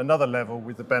another level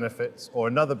with the benefits, or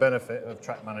another benefit of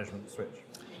track management switch.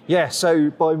 Yeah,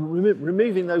 so by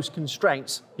removing those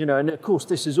constraints, you know, and of course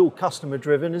this is all customer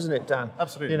driven, isn't it, Dan?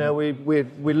 Absolutely. You know,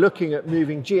 we're looking at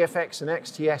moving GFX and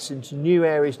XTS into new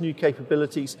areas, new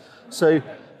capabilities. So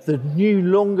the new,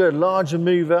 longer, larger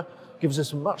mover gives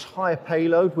us a much higher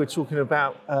payload. We're talking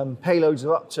about payloads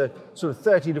of up to sort of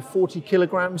 30 to 40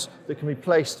 kilograms that can be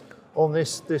placed on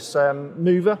this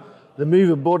mover. The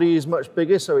mover body is much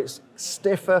bigger, so it's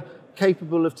stiffer,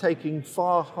 capable of taking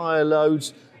far higher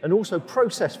loads, and also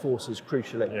process forces,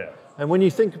 crucially. Yeah. And when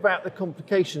you think about the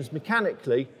complications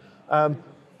mechanically,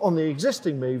 on the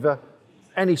existing mover,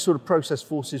 any sort of process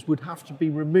forces would have to be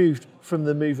removed from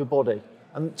the mover body.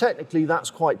 And technically, that's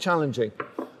quite challenging.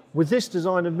 With this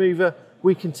design of mover,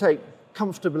 we can take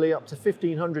comfortably up to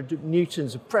 1,500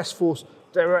 newtons of press force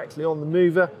directly on the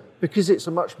mover, because it's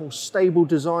a much more stable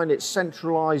design. It's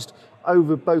centralized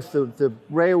over both the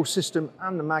rail system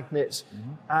and the magnets,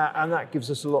 and that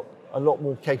gives us a lot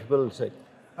more capability.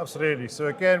 Absolutely. So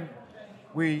again,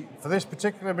 for this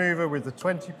particular mover with the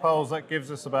 20 poles, that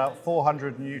gives us about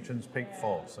 400 newtons peak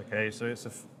force. Okay, so it's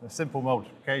a simple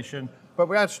multiplication, but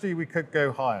we could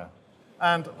go higher.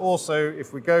 And also,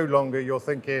 if we go longer, you're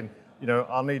thinking, you know,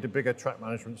 I'll need a bigger track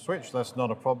management switch. That's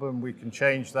not a problem. We can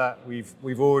change that.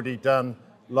 We've already done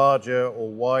larger or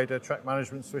wider track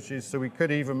management switches, so we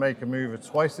could even make a mover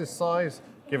twice this size,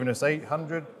 giving us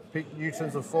 800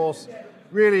 newtons of force.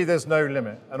 Really, there's no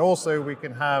limit. And also, we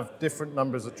can have different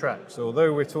numbers of tracks. So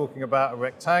although we're talking about a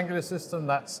rectangular system,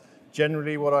 that's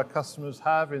generally what our customers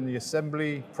have in the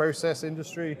assembly process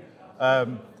industry.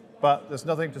 But there's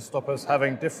nothing to stop us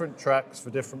having different tracks for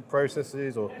different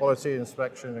processes or quality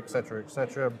inspection, et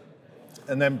cetera,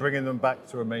 and then bringing them back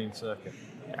to a main circuit.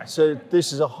 Yeah, so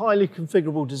this is a highly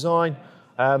configurable design.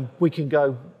 We can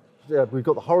go, we've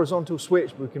got the horizontal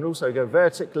switch, we can also go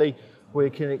vertically. We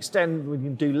can extend, we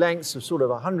can do lengths of sort of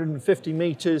 150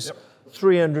 meters, yep.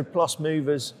 300 plus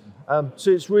movers.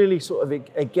 So it's really sort of,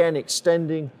 again,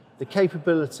 extending the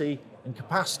capability and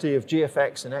capacity of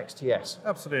GFX and XTS.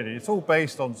 Absolutely. It's all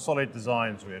based on solid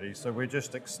designs, really. So we're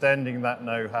just extending that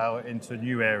know-how into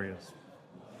new areas.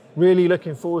 Really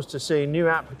looking forward to seeing new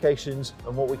applications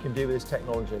and what we can do with this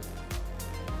technology.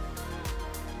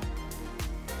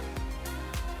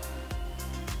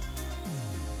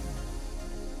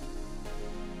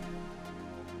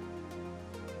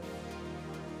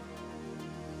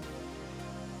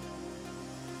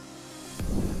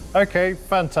 Okay,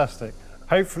 fantastic.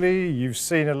 Hopefully you've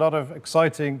seen a lot of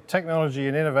exciting technology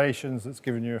and innovations that's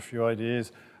given you a few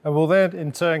ideas, and will then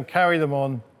in turn carry them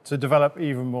on to develop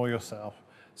even more yourself.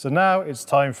 So now it's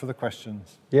time for the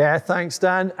questions. Yeah, thanks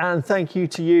Dan, and thank you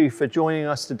to you for joining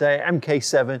us today at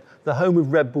MK7, the home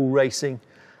of Red Bull Racing.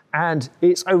 And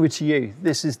it's over to you.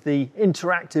 This is the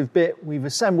interactive bit. We've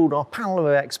assembled our panel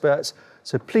of experts,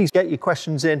 so please get your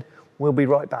questions in. We'll be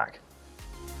right back.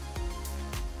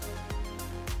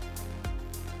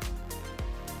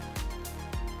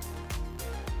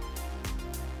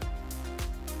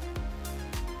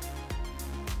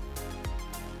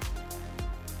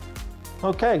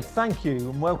 Okay, thank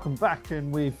you and welcome back.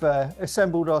 And we've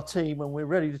assembled our team and we're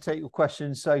ready to take your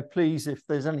questions. So please, if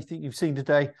there's anything you've seen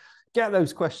today, get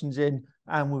those questions in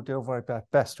and we'll do our very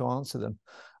best to answer them.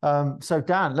 So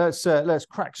Dan, let's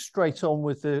crack straight on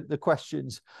with the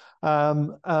questions.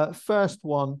 First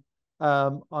one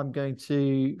I'm going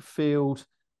to field,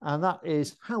 and that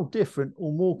is, how different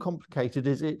or more complicated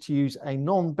is it to use a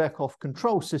non-Beckhoff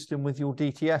control system with your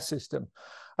DTS system?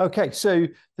 Okay, so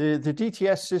the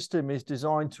DTS system is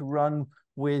designed to run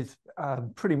with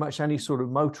pretty much any sort of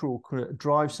motor or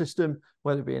drive system,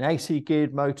 whether it be an AC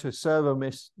geared motor,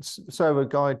 servo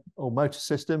guide or motor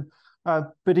system.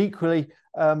 But equally,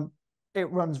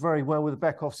 it runs very well with the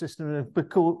Beckhoff system. And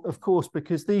of course,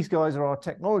 because these guys are our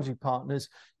technology partners,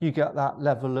 you get that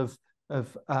level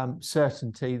of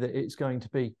certainty that it's going to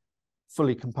be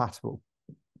fully compatible.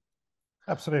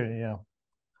 Absolutely, yeah.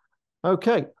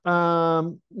 Okay,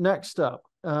 next up,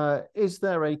 is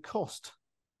there a cost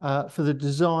for the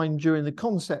design during the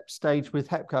concept stage with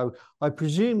Hepco? I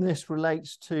presume this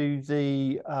relates to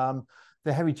the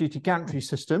heavy-duty gantry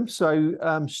system.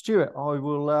 So, Stuart, I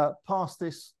will pass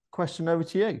this question over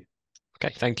to you.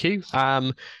 Okay, thank you.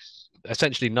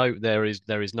 Essentially, no, there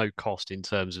is no cost in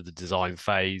terms of the design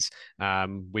phase.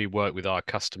 We work with our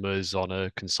customers on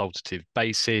a consultative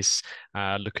basis,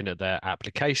 looking at their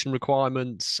application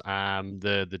requirements,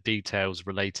 the details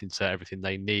relating to everything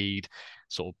they need,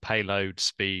 sort of payload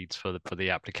speeds for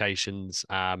the applications,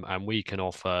 and we can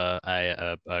offer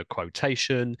a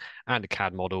quotation and a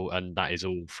CAD model, and that is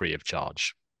all free of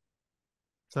charge.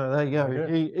 So there you go,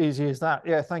 okay. Easy as that.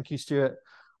 Yeah, thank you, Stuart.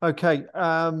 Okay.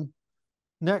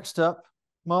 Next up,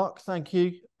 Mark, thank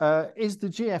you. Is the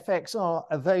GFX-r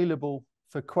available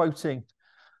for quoting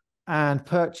and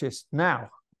purchase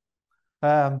now?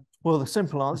 Well, the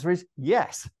simple answer is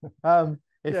yes.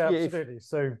 Absolutely.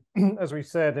 So as we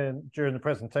said during the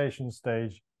presentation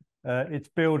stage, it's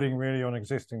building really on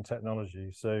existing technology.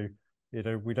 So, you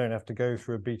know, we don't have to go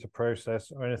through a beta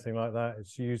process or anything like that.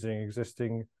 It's using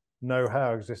existing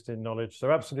know-how, existing knowledge.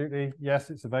 So absolutely, yes,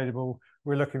 it's available.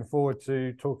 We're looking forward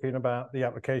to talking about the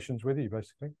applications with you,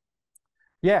 basically.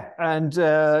 Yeah, and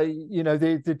you know,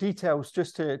 the details,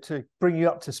 just to bring you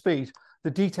up to speed, the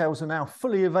details are now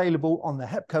fully available on the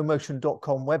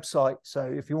HepcoMotion.com website. So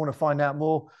if you want to find out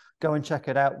more, go and check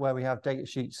it out, where we have data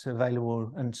sheets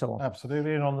available and so on.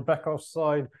 Absolutely, and on the Beckhoff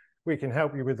side, we can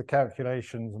help you with the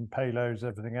calculations and payloads,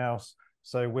 everything else.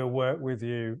 So we'll work with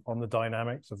you on the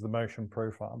dynamics of the motion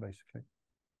profile, basically.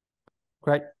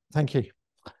 Great, thank you.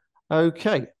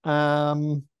 Okay,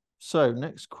 so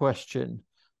next question.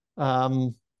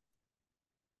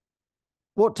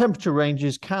 What temperature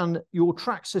ranges can your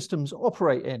track systems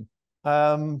operate in?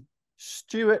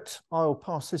 Stuart, I'll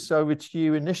pass this over to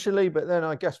you initially, but then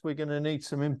I guess we're going to need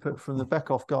some input from the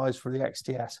Beckhoff guys for the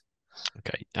XTS.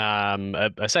 Okay.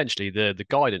 Essentially, the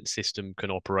guidance system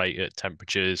can operate at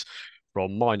temperatures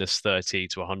from -30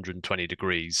 to 120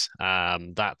 degrees.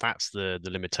 That's the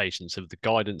limitations of the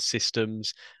guidance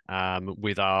systems.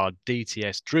 With our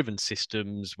DTS driven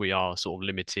systems, we are sort of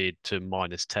limited to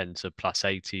 -10 to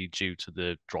 +80 due to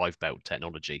the drive belt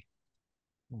technology.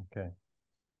 Okay.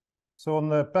 So on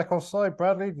the Beckhoff side,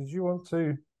 Bradley, did you want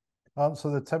to answer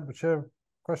the temperature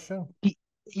question?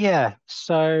 Yeah,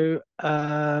 so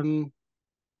our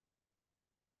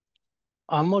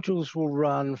modules will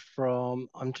run from,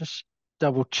 I'm just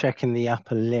double checking the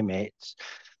upper limits.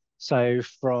 So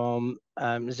from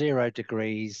 0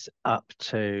 degrees up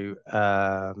to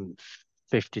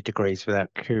 50 degrees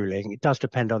without cooling. It does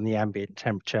depend on the ambient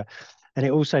temperature. And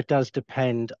it also does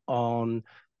depend on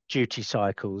duty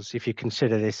cycles. If you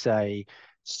consider this a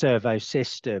servo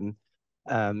system,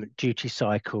 duty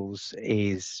cycles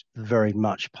is very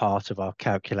much part of our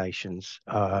calculations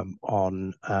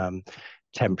on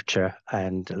temperature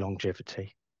and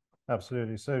longevity.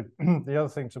 Absolutely. So the other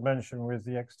thing to mention with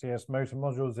the XTS motor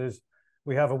modules is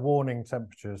we have a warning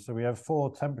temperature. So we have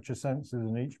 4 temperature sensors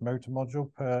in each motor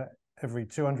module per every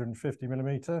 250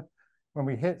 millimeter. When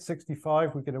we hit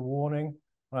 65, we get a warning.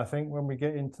 And I think when we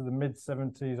get into the mid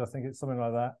 70s, I think it's something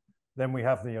like that, then we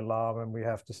have the alarm and we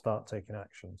have to start taking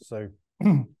action. So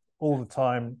all the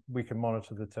time we can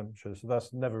monitor the temperature. So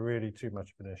that's never really too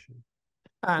much of an issue.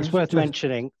 And it's worth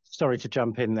mentioning, sorry to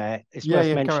jump in there, it's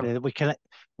worth mentioning that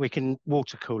we can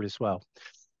water cool as well.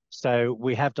 So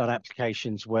we have done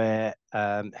applications where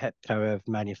Hepco have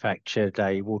manufactured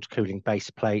a water cooling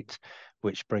base plate,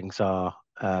 which brings our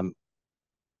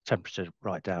temperature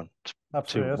right down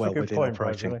Absolutely. That's well a good within point,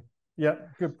 operating. Bradley. Yeah,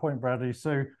 good point, Bradley.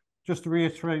 So just to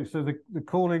reiterate, so the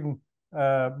cooling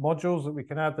modules that we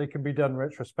can add, they can be done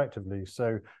retrospectively.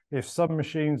 So if some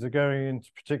machines are going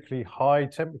into particularly high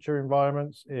temperature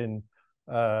environments in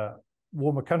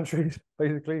warmer countries,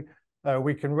 basically,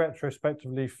 we can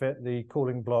retrospectively fit the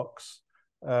cooling blocks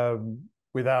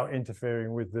without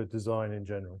interfering with the design in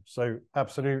general. So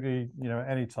absolutely, you know,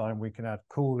 anytime we can add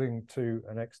cooling to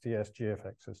an XTS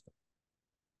GFX system.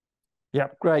 Yeah,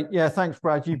 great. Yeah, thanks,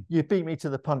 Brad. You beat me to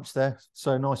the punch there.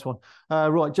 So nice one.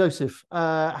 Right, Joseph,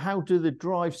 how do the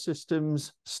drive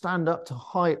systems stand up to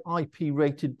high IP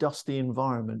rated dusty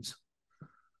environments?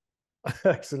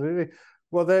 Absolutely.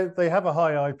 Well, they have a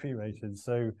high IP rated.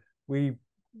 So we,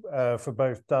 for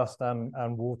both dust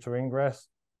and water ingress,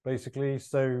 basically.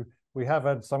 So we have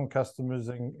had some customers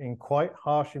in quite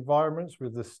harsh environments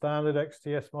with the standard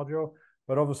XTS module,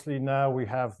 but obviously now we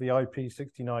have the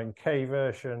IP69K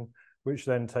version, which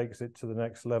then takes it to the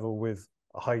next level with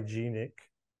a hygienic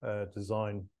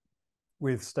design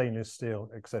with stainless steel,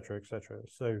 et cetera, et cetera.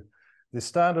 So the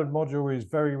standard module is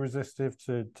very resistive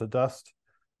to dust,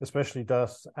 especially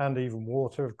dust and even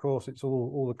water. Of course, it's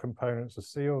all the components are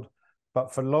sealed,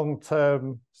 but for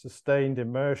long-term sustained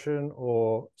immersion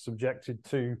or subjected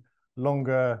to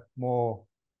longer, more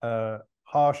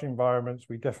harsh environments,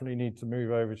 we definitely need to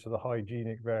move over to the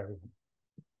hygienic variant.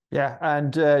 Yeah,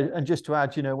 and just to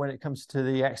add, you know, when it comes to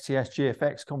the XTS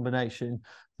GFX combination,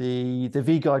 the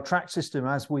V-Guide track system,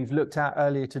 as we've looked at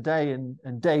earlier today,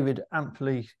 and David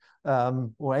amply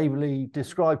or ably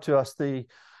described to us,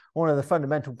 one of the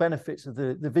fundamental benefits of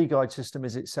the V-Guide system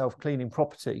is its self-cleaning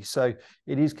property. So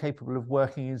it is capable of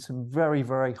working in some very,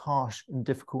 very harsh and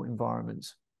difficult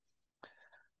environments.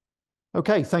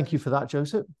 Okay, thank you for that,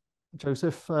 Joseph.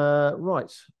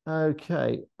 Right,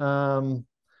 okay.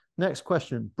 Next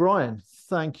question. Brian,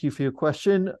 thank you for your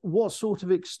question. What sort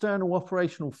of external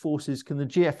operational forces can the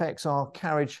GFX-r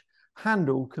carriage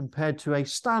handle compared to a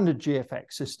standard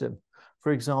GFX system?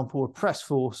 For example, a press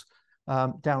force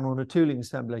down on a tooling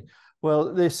assembly.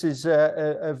 Well, this is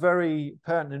a very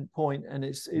pertinent point, and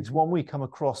it's one we come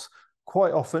across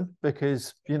quite often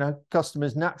because, you know,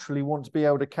 customers naturally want to be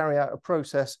able to carry out a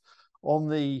process on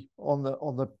the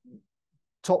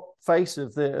top face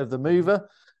of the mover.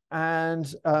 And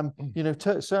you know,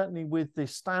 certainly with the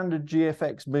standard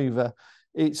GFX mover,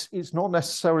 it's not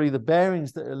necessarily the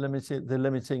bearings that are the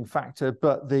limiting factor,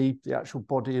 but the actual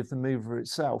body of the mover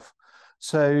itself.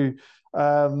 So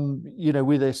you know,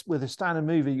 with a standard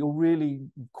mover, you're really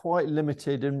quite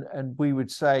limited, and we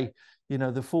would say, you know,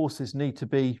 the forces need to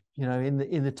be, you know,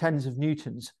 in the tens of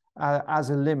newtons as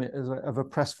a limit of a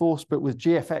press force. But with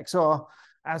GFX-r,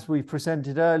 as we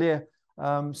presented earlier,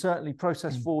 certainly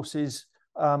process forces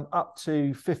up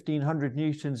to 1500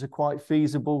 newtons are quite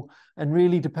feasible, and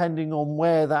really depending on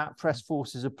where that press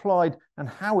force is applied and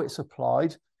how it's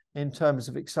applied in terms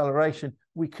of acceleration,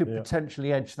 we could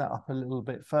potentially edge that up a little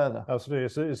bit further.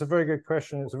 Absolutely. It's a very good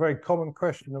question. It's a very common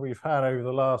question that we've had over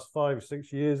the last 5 or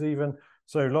 6 years even.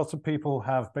 So lots of people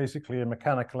have basically a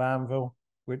mechanical anvil,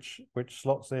 which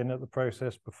slots in at the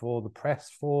process before the press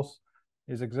force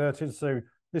is exerted. So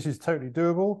this is totally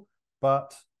doable,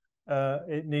 but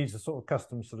it needs a sort of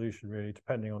custom solution really,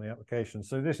 depending on the application.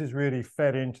 So this is really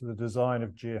fed into the design of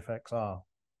GFX-r.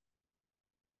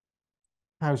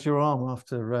 How's your arm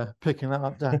after picking that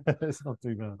up, Dan? It's not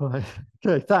too bad. Right.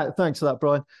 Okay, thanks for that,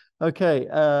 Brian. Okay,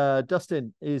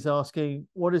 Dustin is asking,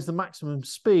 what is the maximum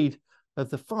speed of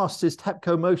the fastest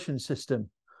HepcoMotion system?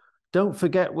 Don't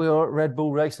forget we are at Red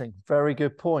Bull Racing. Very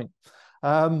good point.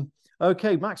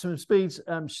 Okay, maximum speeds.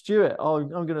 Stuart, I'm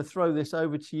going to throw this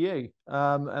over to you.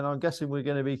 And I'm guessing we're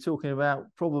going to be talking about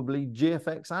probably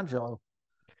GFX Agile.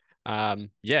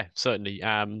 Yeah, certainly.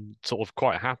 Sort of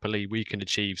quite happily, we can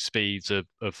achieve speeds of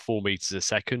 4 meters a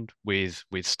second with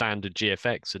standard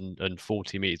GFX and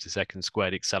 40 meters a second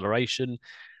squared acceleration.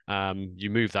 You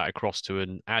move that across to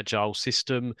an agile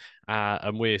system,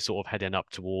 and we're sort of heading up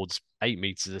towards 8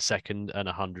 meters a second and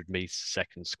 100 meters a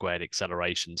second squared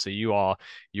acceleration. So you are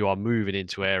moving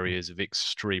into areas of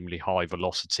extremely high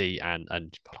velocity and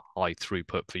high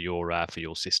throughput for your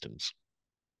systems.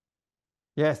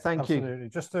 Yeah, thank you.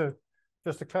 Absolutely.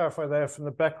 Just to clarify there, from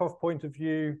the Beckhoff point of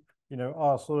view,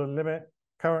 our sort of limit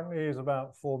currently is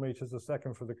about 4 meters a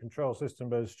second for the control system,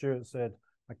 but as Stuart said,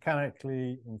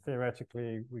 mechanically and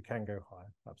theoretically, we can go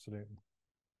higher. Absolutely.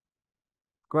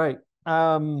 Great.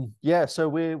 Yeah, so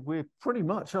we're pretty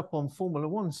much up on Formula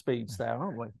One speeds there,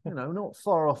 aren't we? Not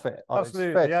far off it.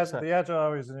 Absolutely. The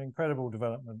Agile is an incredible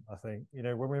development, I think.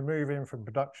 When we're moving from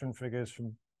production figures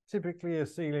from typically a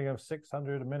ceiling of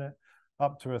 600 a minute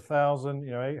up to 1,000,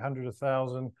 800,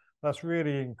 1,000, that's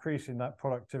really increasing that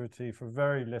productivity for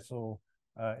very little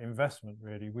investment,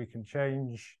 really. We can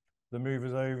change the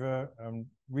movers over and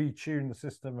retune the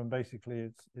system, and basically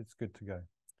it's good to go.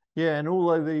 Yeah, and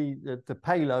although the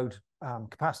payload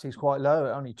capacity is quite low,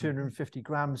 at only 250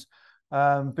 grams,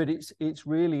 but it's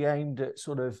really aimed at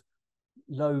sort of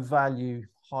low value,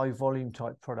 high volume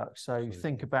type products. So you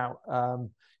think about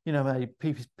maybe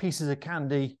pieces of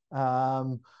candy,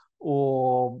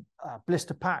 or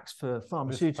blister packs for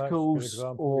pharmaceuticals,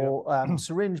 or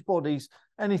syringe bodies,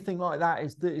 anything like that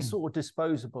is sort of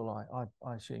disposable,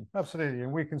 I assume. Absolutely,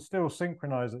 and we can still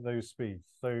synchronize at those speeds.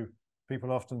 So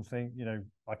people often think,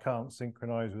 I can't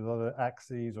synchronize with other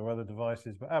axes or other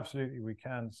devices, but absolutely we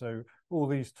can. So all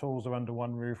these tools are under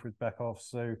one roof with Beckhoff,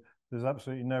 so there's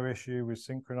absolutely no issue with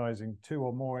synchronizing 2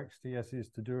 or more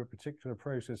XTSs to do a particular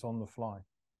process on the fly.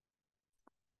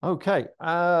 Okay,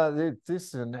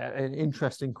 this is an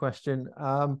interesting question.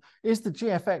 Is the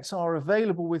GFX-r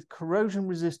available with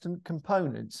corrosion-resistant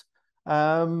components?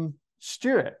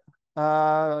 Stuart,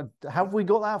 have we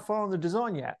got that far on the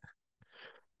design yet?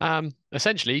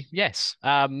 Essentially, yes.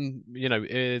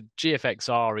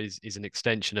 GFX-r is an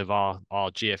extension of our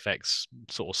GFX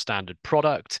sort of standard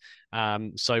product.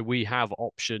 So we have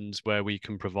options where we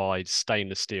can provide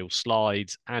stainless steel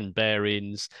slides and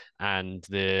bearings, and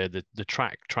the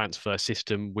track transfer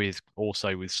system with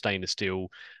stainless steel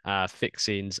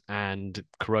fixings and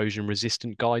corrosion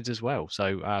resistant guides as well.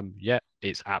 So yeah,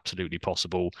 it's absolutely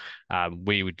possible.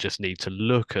 We would just need to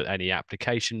look at any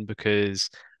application, because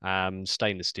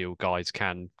stainless steel guides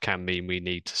can mean we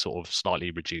need to sort of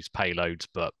slightly reduce payloads,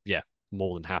 but yeah,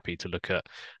 more than happy to look at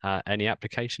any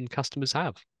application customers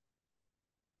have.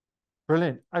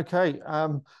 Brilliant. Okay.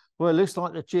 Well, it looks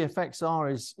like the GFX-r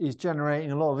is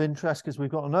generating a lot of interest, because we've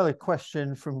got another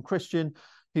question from Christian,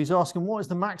 who's asking, what is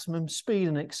the maximum speed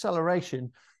and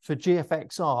acceleration for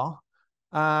GFX-r,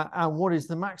 and what is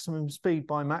the maximum speed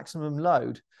by maximum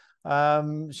load?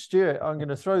 Stuart, I'm going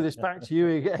to throw this back to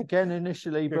you again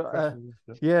initially, but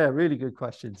yeah, really good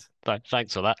questions.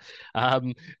 Thanks for that.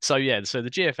 So the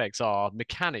GFX-r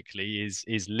mechanically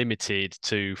is limited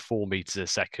to 4 meters a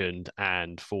second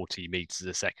and 40 meters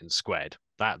a second squared.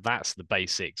 That's the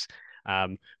basics.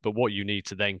 But what you need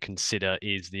to then consider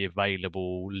is the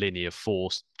available linear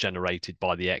force generated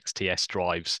by the XTS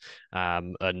drives,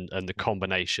 and the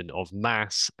combination of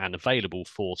mass and available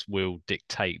force will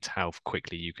dictate how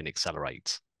quickly you can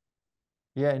accelerate.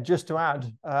 Yeah, and just to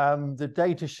add, the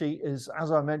data sheet is,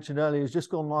 as I mentioned earlier, has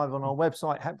just gone live on our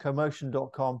website,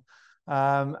 HepcoMotion.com.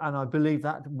 And I believe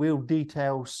that will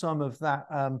detail some of that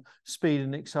speed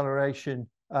and acceleration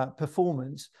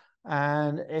performance.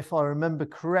 And if I remember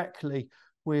correctly,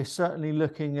 we're certainly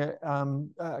looking at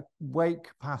weight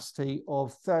capacity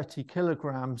of 30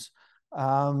 kilograms,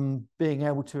 being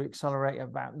able to accelerate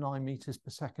about 9 meters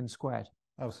per second squared.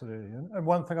 Absolutely. And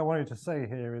one thing I wanted to say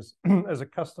here is, as a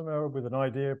customer with an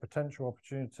idea, potential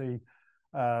opportunity,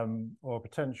 or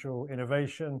potential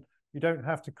innovation, you don't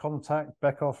have to contact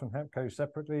Beckhoff and Hepco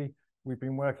separately. We've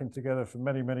been working together for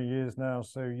many, many years now,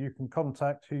 so you can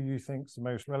contact who you think's the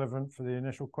most relevant for the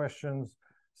initial questions,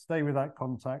 stay with that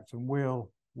contact, and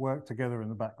we'll work together in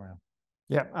the background.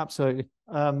 Yeah, absolutely.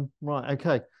 Right,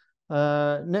 okay.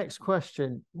 Next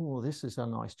question. Oh, this is a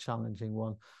nice challenging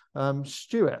one.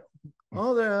 Stuart,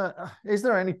 is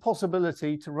there any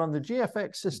possibility to run the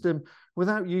GFX system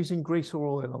without using grease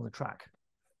or oil on the track?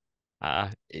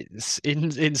 It's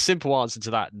in simple answer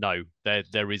to that, no,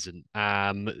 there isn't.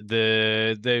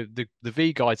 The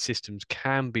V-guide systems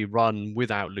can be run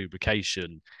without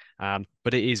lubrication,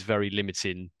 but it is very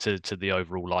limiting to the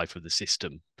overall life of the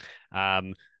system.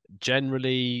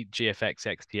 Generally, GFX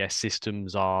XTS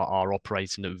systems are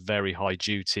operating at very high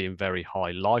duty and very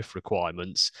high life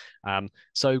requirements.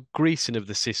 So greasing of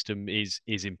the system is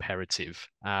imperative.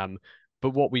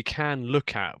 But what we can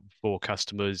look at for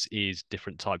customers is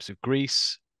different types of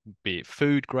grease, be it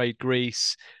food grade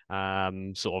grease,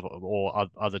 or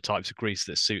other types of grease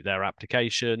that suit their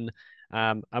application.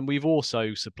 And we've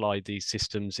also supplied these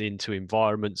systems into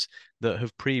environments that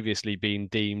have previously been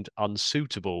deemed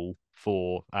unsuitable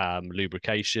for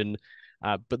lubrication,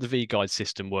 but the V-guide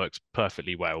system works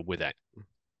perfectly well with it.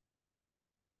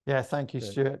 Yeah, thank you,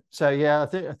 Stuart. So yeah,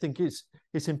 I think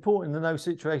it's important in those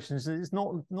situations. It's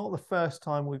not the first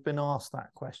time we've been asked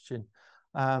that question,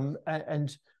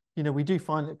 and you know, we do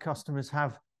find that customers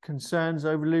have concerns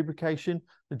over lubrication.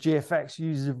 The GFX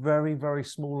uses a very, very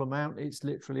small amount. It's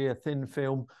literally a thin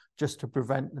film just to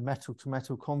prevent the metal to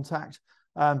metal contact.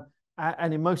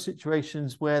 And in most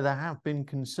situations where there have been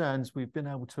concerns, we've been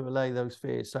able to allay those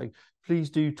fears. So please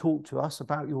do talk to us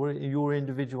about your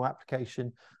individual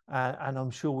application, and I'm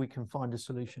sure we can find a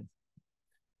solution.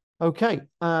 Okay,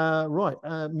 right,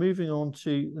 moving on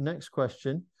to the next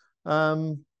question.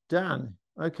 Dan,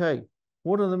 okay,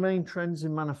 what are the main trends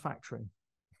in manufacturing?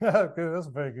 Good, that's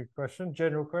a very good question,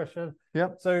 general question.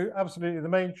 Yep. So absolutely, the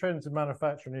main trends in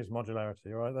manufacturing is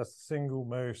modularity, right? That's the single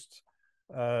most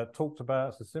talked about.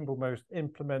 It's the single most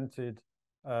implemented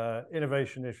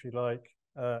innovation, if you like,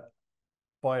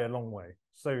 by a long way.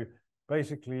 So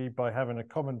basically, by having a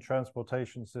common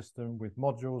transportation system with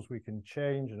modules, we can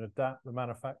change and adapt the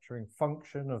manufacturing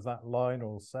function of that line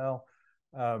or cell.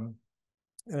 And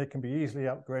it can be easily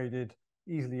upgraded,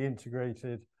 easily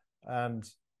integrated, and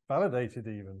validated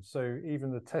even. So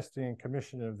even the testing and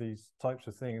commissioning of these types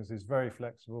of things is very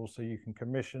flexible. So you can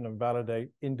commission and validate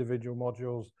individual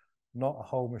modules, not a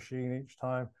whole machine each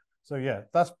time. So yeah,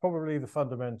 that's probably the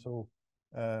fundamental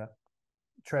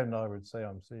trend I would say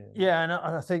I'm seeing. Yeah, and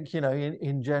I think, you know,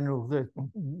 in general,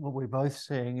 what we're both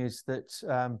seeing is that,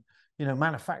 you know,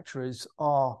 manufacturers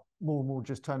are more and more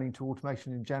just turning to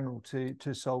automation in general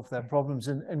to solve their problems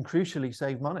and crucially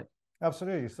save money.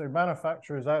 Absolutely. So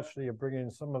manufacturers actually are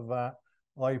bringing some of that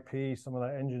IP, some of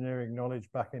that engineering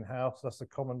knowledge back in-house. That's a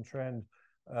common trend.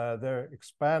 They're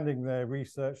expanding their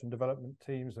research and development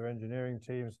teams, their engineering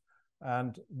teams.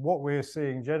 And what we're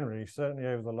seeing generally, certainly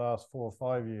over the last 4 or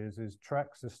 5 years, is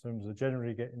track systems are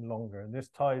generally getting longer. And this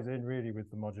ties in really with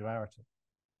the modularity.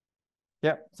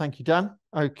 Yeah, thank you, Dan.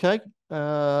 Okay,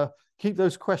 keep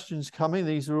those questions coming.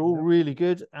 These are all really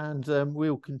good, and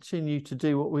we'll continue to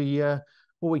do what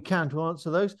we can to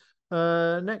answer those.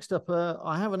 Next up,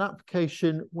 I have an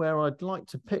application where I'd like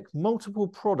to pick multiple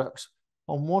products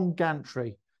on one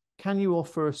gantry. Can you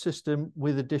offer a system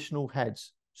with additional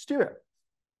heads? Stuart.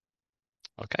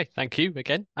 Okay, thank you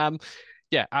again.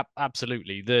 Yeah,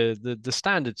 absolutely. The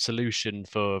standard solution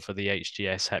for the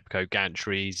HGS Hepco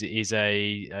gantries is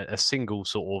a single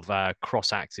sort of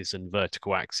cross-axis and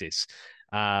vertical axis.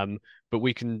 But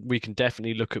we can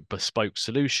definitely look at bespoke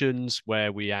solutions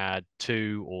where we add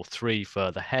 2 or 3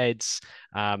 further heads,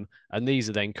 and these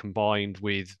are then combined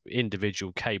with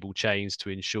individual cable chains to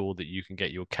ensure that you can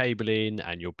get your cable in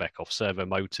and your Beckhoff servo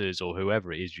motors or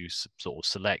whoever it is you sort of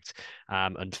select,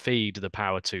 and feed the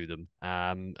power to them.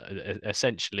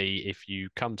 Essentially, if you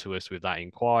come to us with that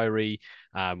inquiry,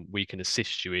 we can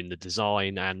assist you in the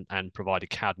design and provide a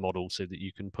CAD model so that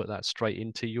you can put that straight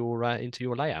into your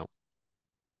layout.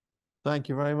 Thank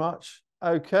you very much.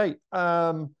 Okay.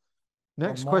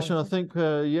 Next question, I think,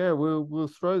 yeah, we'll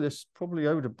throw this probably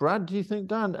over to Brad. Do you think,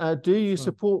 Dan? Do you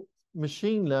support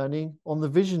machine learning on the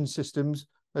vision systems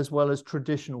as well as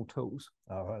traditional tools?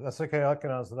 All right, that's okay. I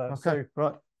can answer that. Okay, So,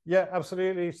 right. Yeah,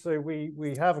 absolutely. So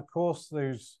we have, of course,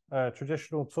 those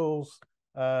traditional tools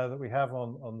that we have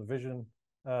on the vision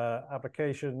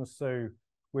applications. So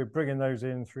we're bringing those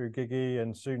in through Gigi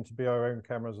and soon to be our own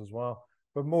cameras as well.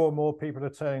 But more and more people are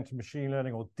turning to machine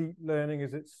learning, or deep learning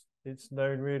as it's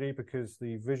known really, because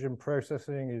the vision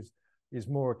processing is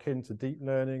more akin to deep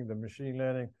learning than machine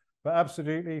learning. But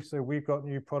absolutely, so we've got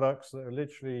new products that are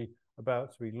literally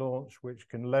about to be launched, which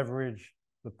can leverage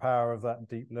the power of that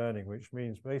deep learning, which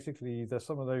means basically there's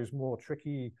some of those more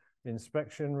tricky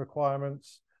inspection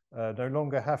requirements no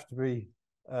longer have to be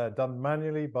done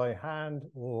manually by hand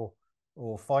or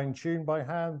fine-tuned by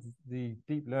hand. The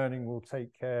deep learning will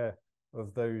take care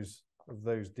of those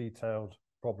detailed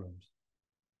problems.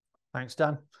 Thanks,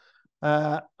 Dan.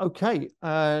 Okay,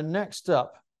 next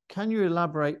up, can you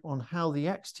elaborate on how the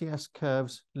XTS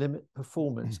curves limit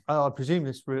performance? I presume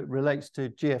this relates to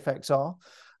GFX-r.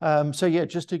 So yeah,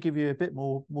 just to give you a bit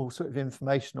more sort of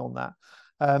information on that.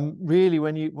 Really,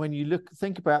 when you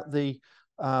think about the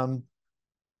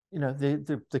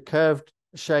the curved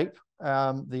shape,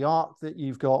 the arc that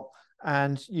you've got,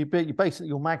 and you basically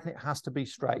your magnet has to be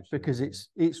straight because it's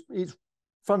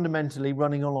fundamentally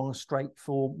running along a straight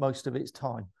for most of its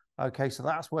time. Okay, so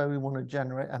that's where we want to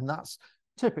generate, and that's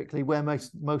typically where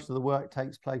most of the work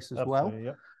takes place as well.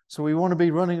 Yeah. So we want to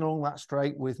be running along that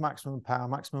straight with maximum power,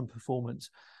 maximum performance.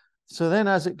 So then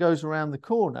as it goes around the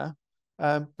corner,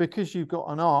 because you've got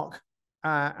an arc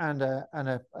and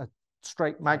a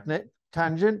straight magnet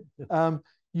tangent,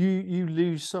 you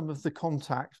lose some of the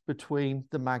contact between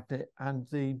the magnet and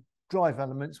the drive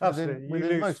elements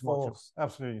within most modules.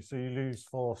 Absolutely. So you lose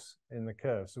force in the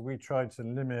curve. So we tried to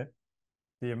limit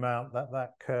the amount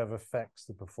that curve affects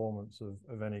the performance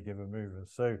of any given mover.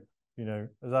 So,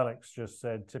 as Alex just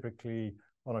said, typically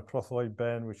on a clothoid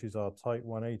bend, which is our tight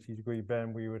 180-degree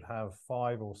bend, we would have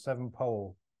 5 or 7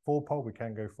 pole, 4 pole, we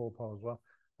can go 4 pole as well.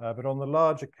 But on the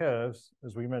larger curves,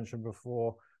 as we mentioned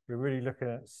before, we're really looking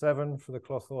at 7 for the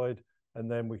clothoid, and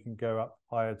then we can go up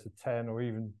higher to 10 or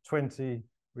even 20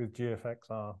 with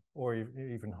GFX-r, or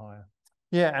even higher.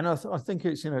 Yeah, and I think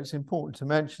it's it's important to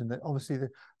mention that obviously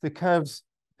the curves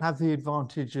have the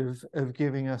advantage of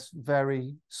giving us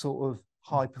very sort of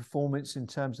high performance in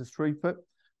terms of throughput.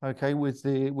 Okay, with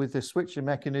the switcher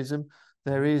mechanism,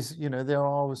 there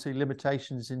are obviously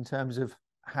limitations in terms of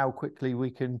how quickly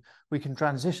we can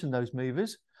transition those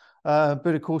movers, but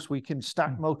of course we can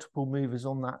stack multiple movers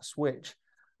on that switch.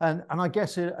 And I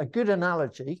guess a good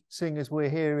analogy, seeing as we're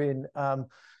here in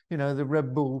the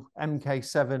Red Bull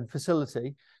MK7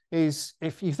 facility, is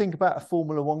if you think about a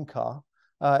Formula One car,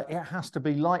 it has to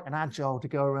be light and agile to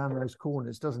go around those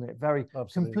corners, doesn't it?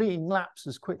 Completing laps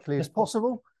as quickly as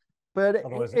possible. But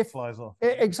otherwise it flies off.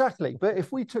 Exactly. But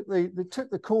if we took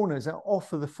the corners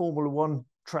off of the Formula One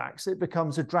tracks, it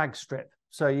becomes a drag strip.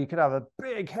 So you could have a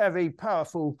big, heavy,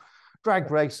 powerful drag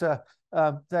racer.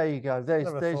 There you go. There's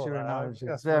your analogy.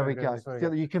 There we go.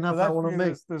 You can have that one on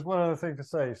me. There's one other thing to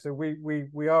say. So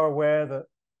we are aware that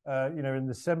in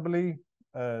the assembly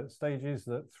stages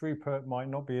that throughput might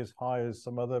not be as high as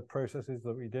some other processes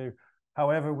that we do.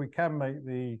 However, we can make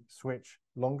the switch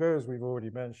longer, as we've already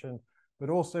mentioned, but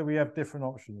also we have different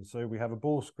options. So we have a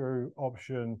ball screw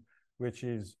option, which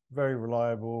is very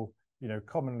reliable,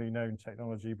 commonly known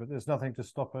technology, but there's nothing to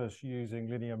stop us using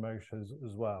linear motors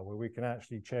as well, where we can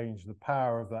actually change the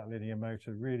power of that linear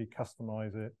motor, really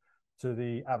customize it to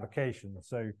the application.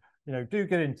 So, do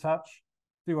get in touch,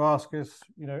 do ask us,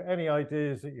 any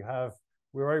ideas that you have.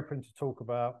 We're open to talk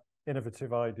about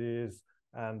innovative ideas,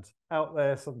 and out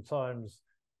there sometimes,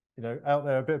 out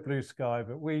there a bit blue sky,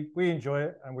 but we enjoy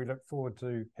it and we look forward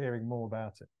to hearing more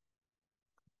about it.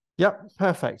 Yep,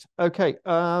 perfect. Okay,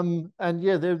 and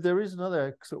yeah, there is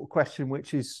another sort of question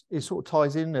which is sort of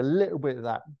ties in a little bit of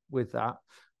that with that.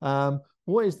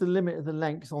 What is the limit of the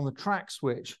length on the track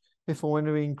switch if I want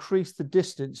to increase the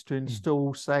distance to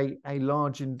install, say, a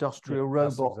large industrial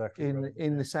robot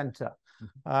in the center?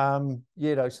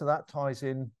 So that ties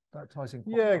in.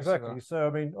 Yeah, exactly. So I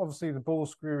mean, obviously the ball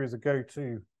screw is a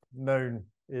go-to known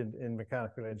in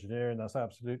mechanical engineering. That's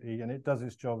absolutely, and it does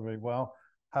its job very well.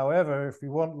 However, if we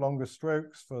want longer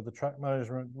strokes for the track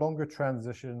management, longer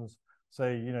transitions,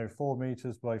 say 4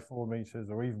 meters by 4 meters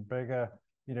or even bigger,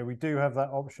 we do have that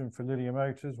option for linear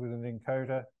motors with an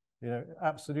encoder.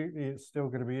 Absolutely, it's still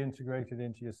going to be integrated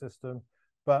into your system.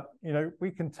 But,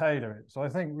 we can tailor it. So I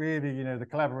think really, the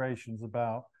collaboration's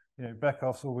about,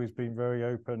 Beckhoff's always been very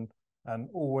open and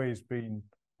always been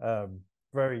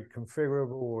very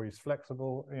configurable, always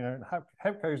flexible.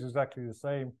 Hepco's exactly the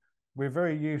same. We're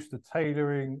very used to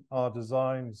tailoring our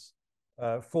designs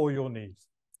for your needs.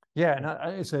 Yeah,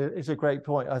 and it's a great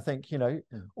point. I think,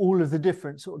 all of the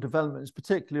different sort of developments,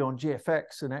 particularly on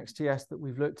GFX and XTS that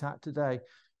we've looked at today,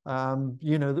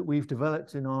 that we've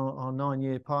developed in our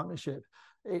 9-year partnership,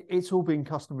 it's all been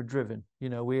customer driven.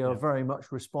 We are very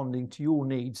much responding to your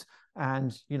needs.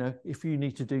 And, if you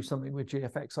need to do something with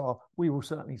GFX-r, we will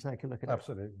certainly take a look at it.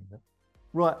 Absolutely.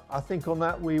 Right, I think on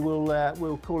that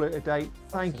we'll call it a day.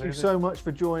 Thank you so much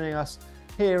for joining us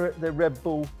here at the Red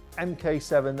Bull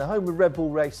MK7, the home of Red Bull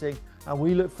Racing, and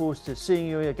we look forward to seeing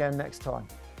you again next time.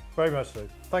 Very much so.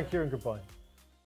 Thank you and goodbye.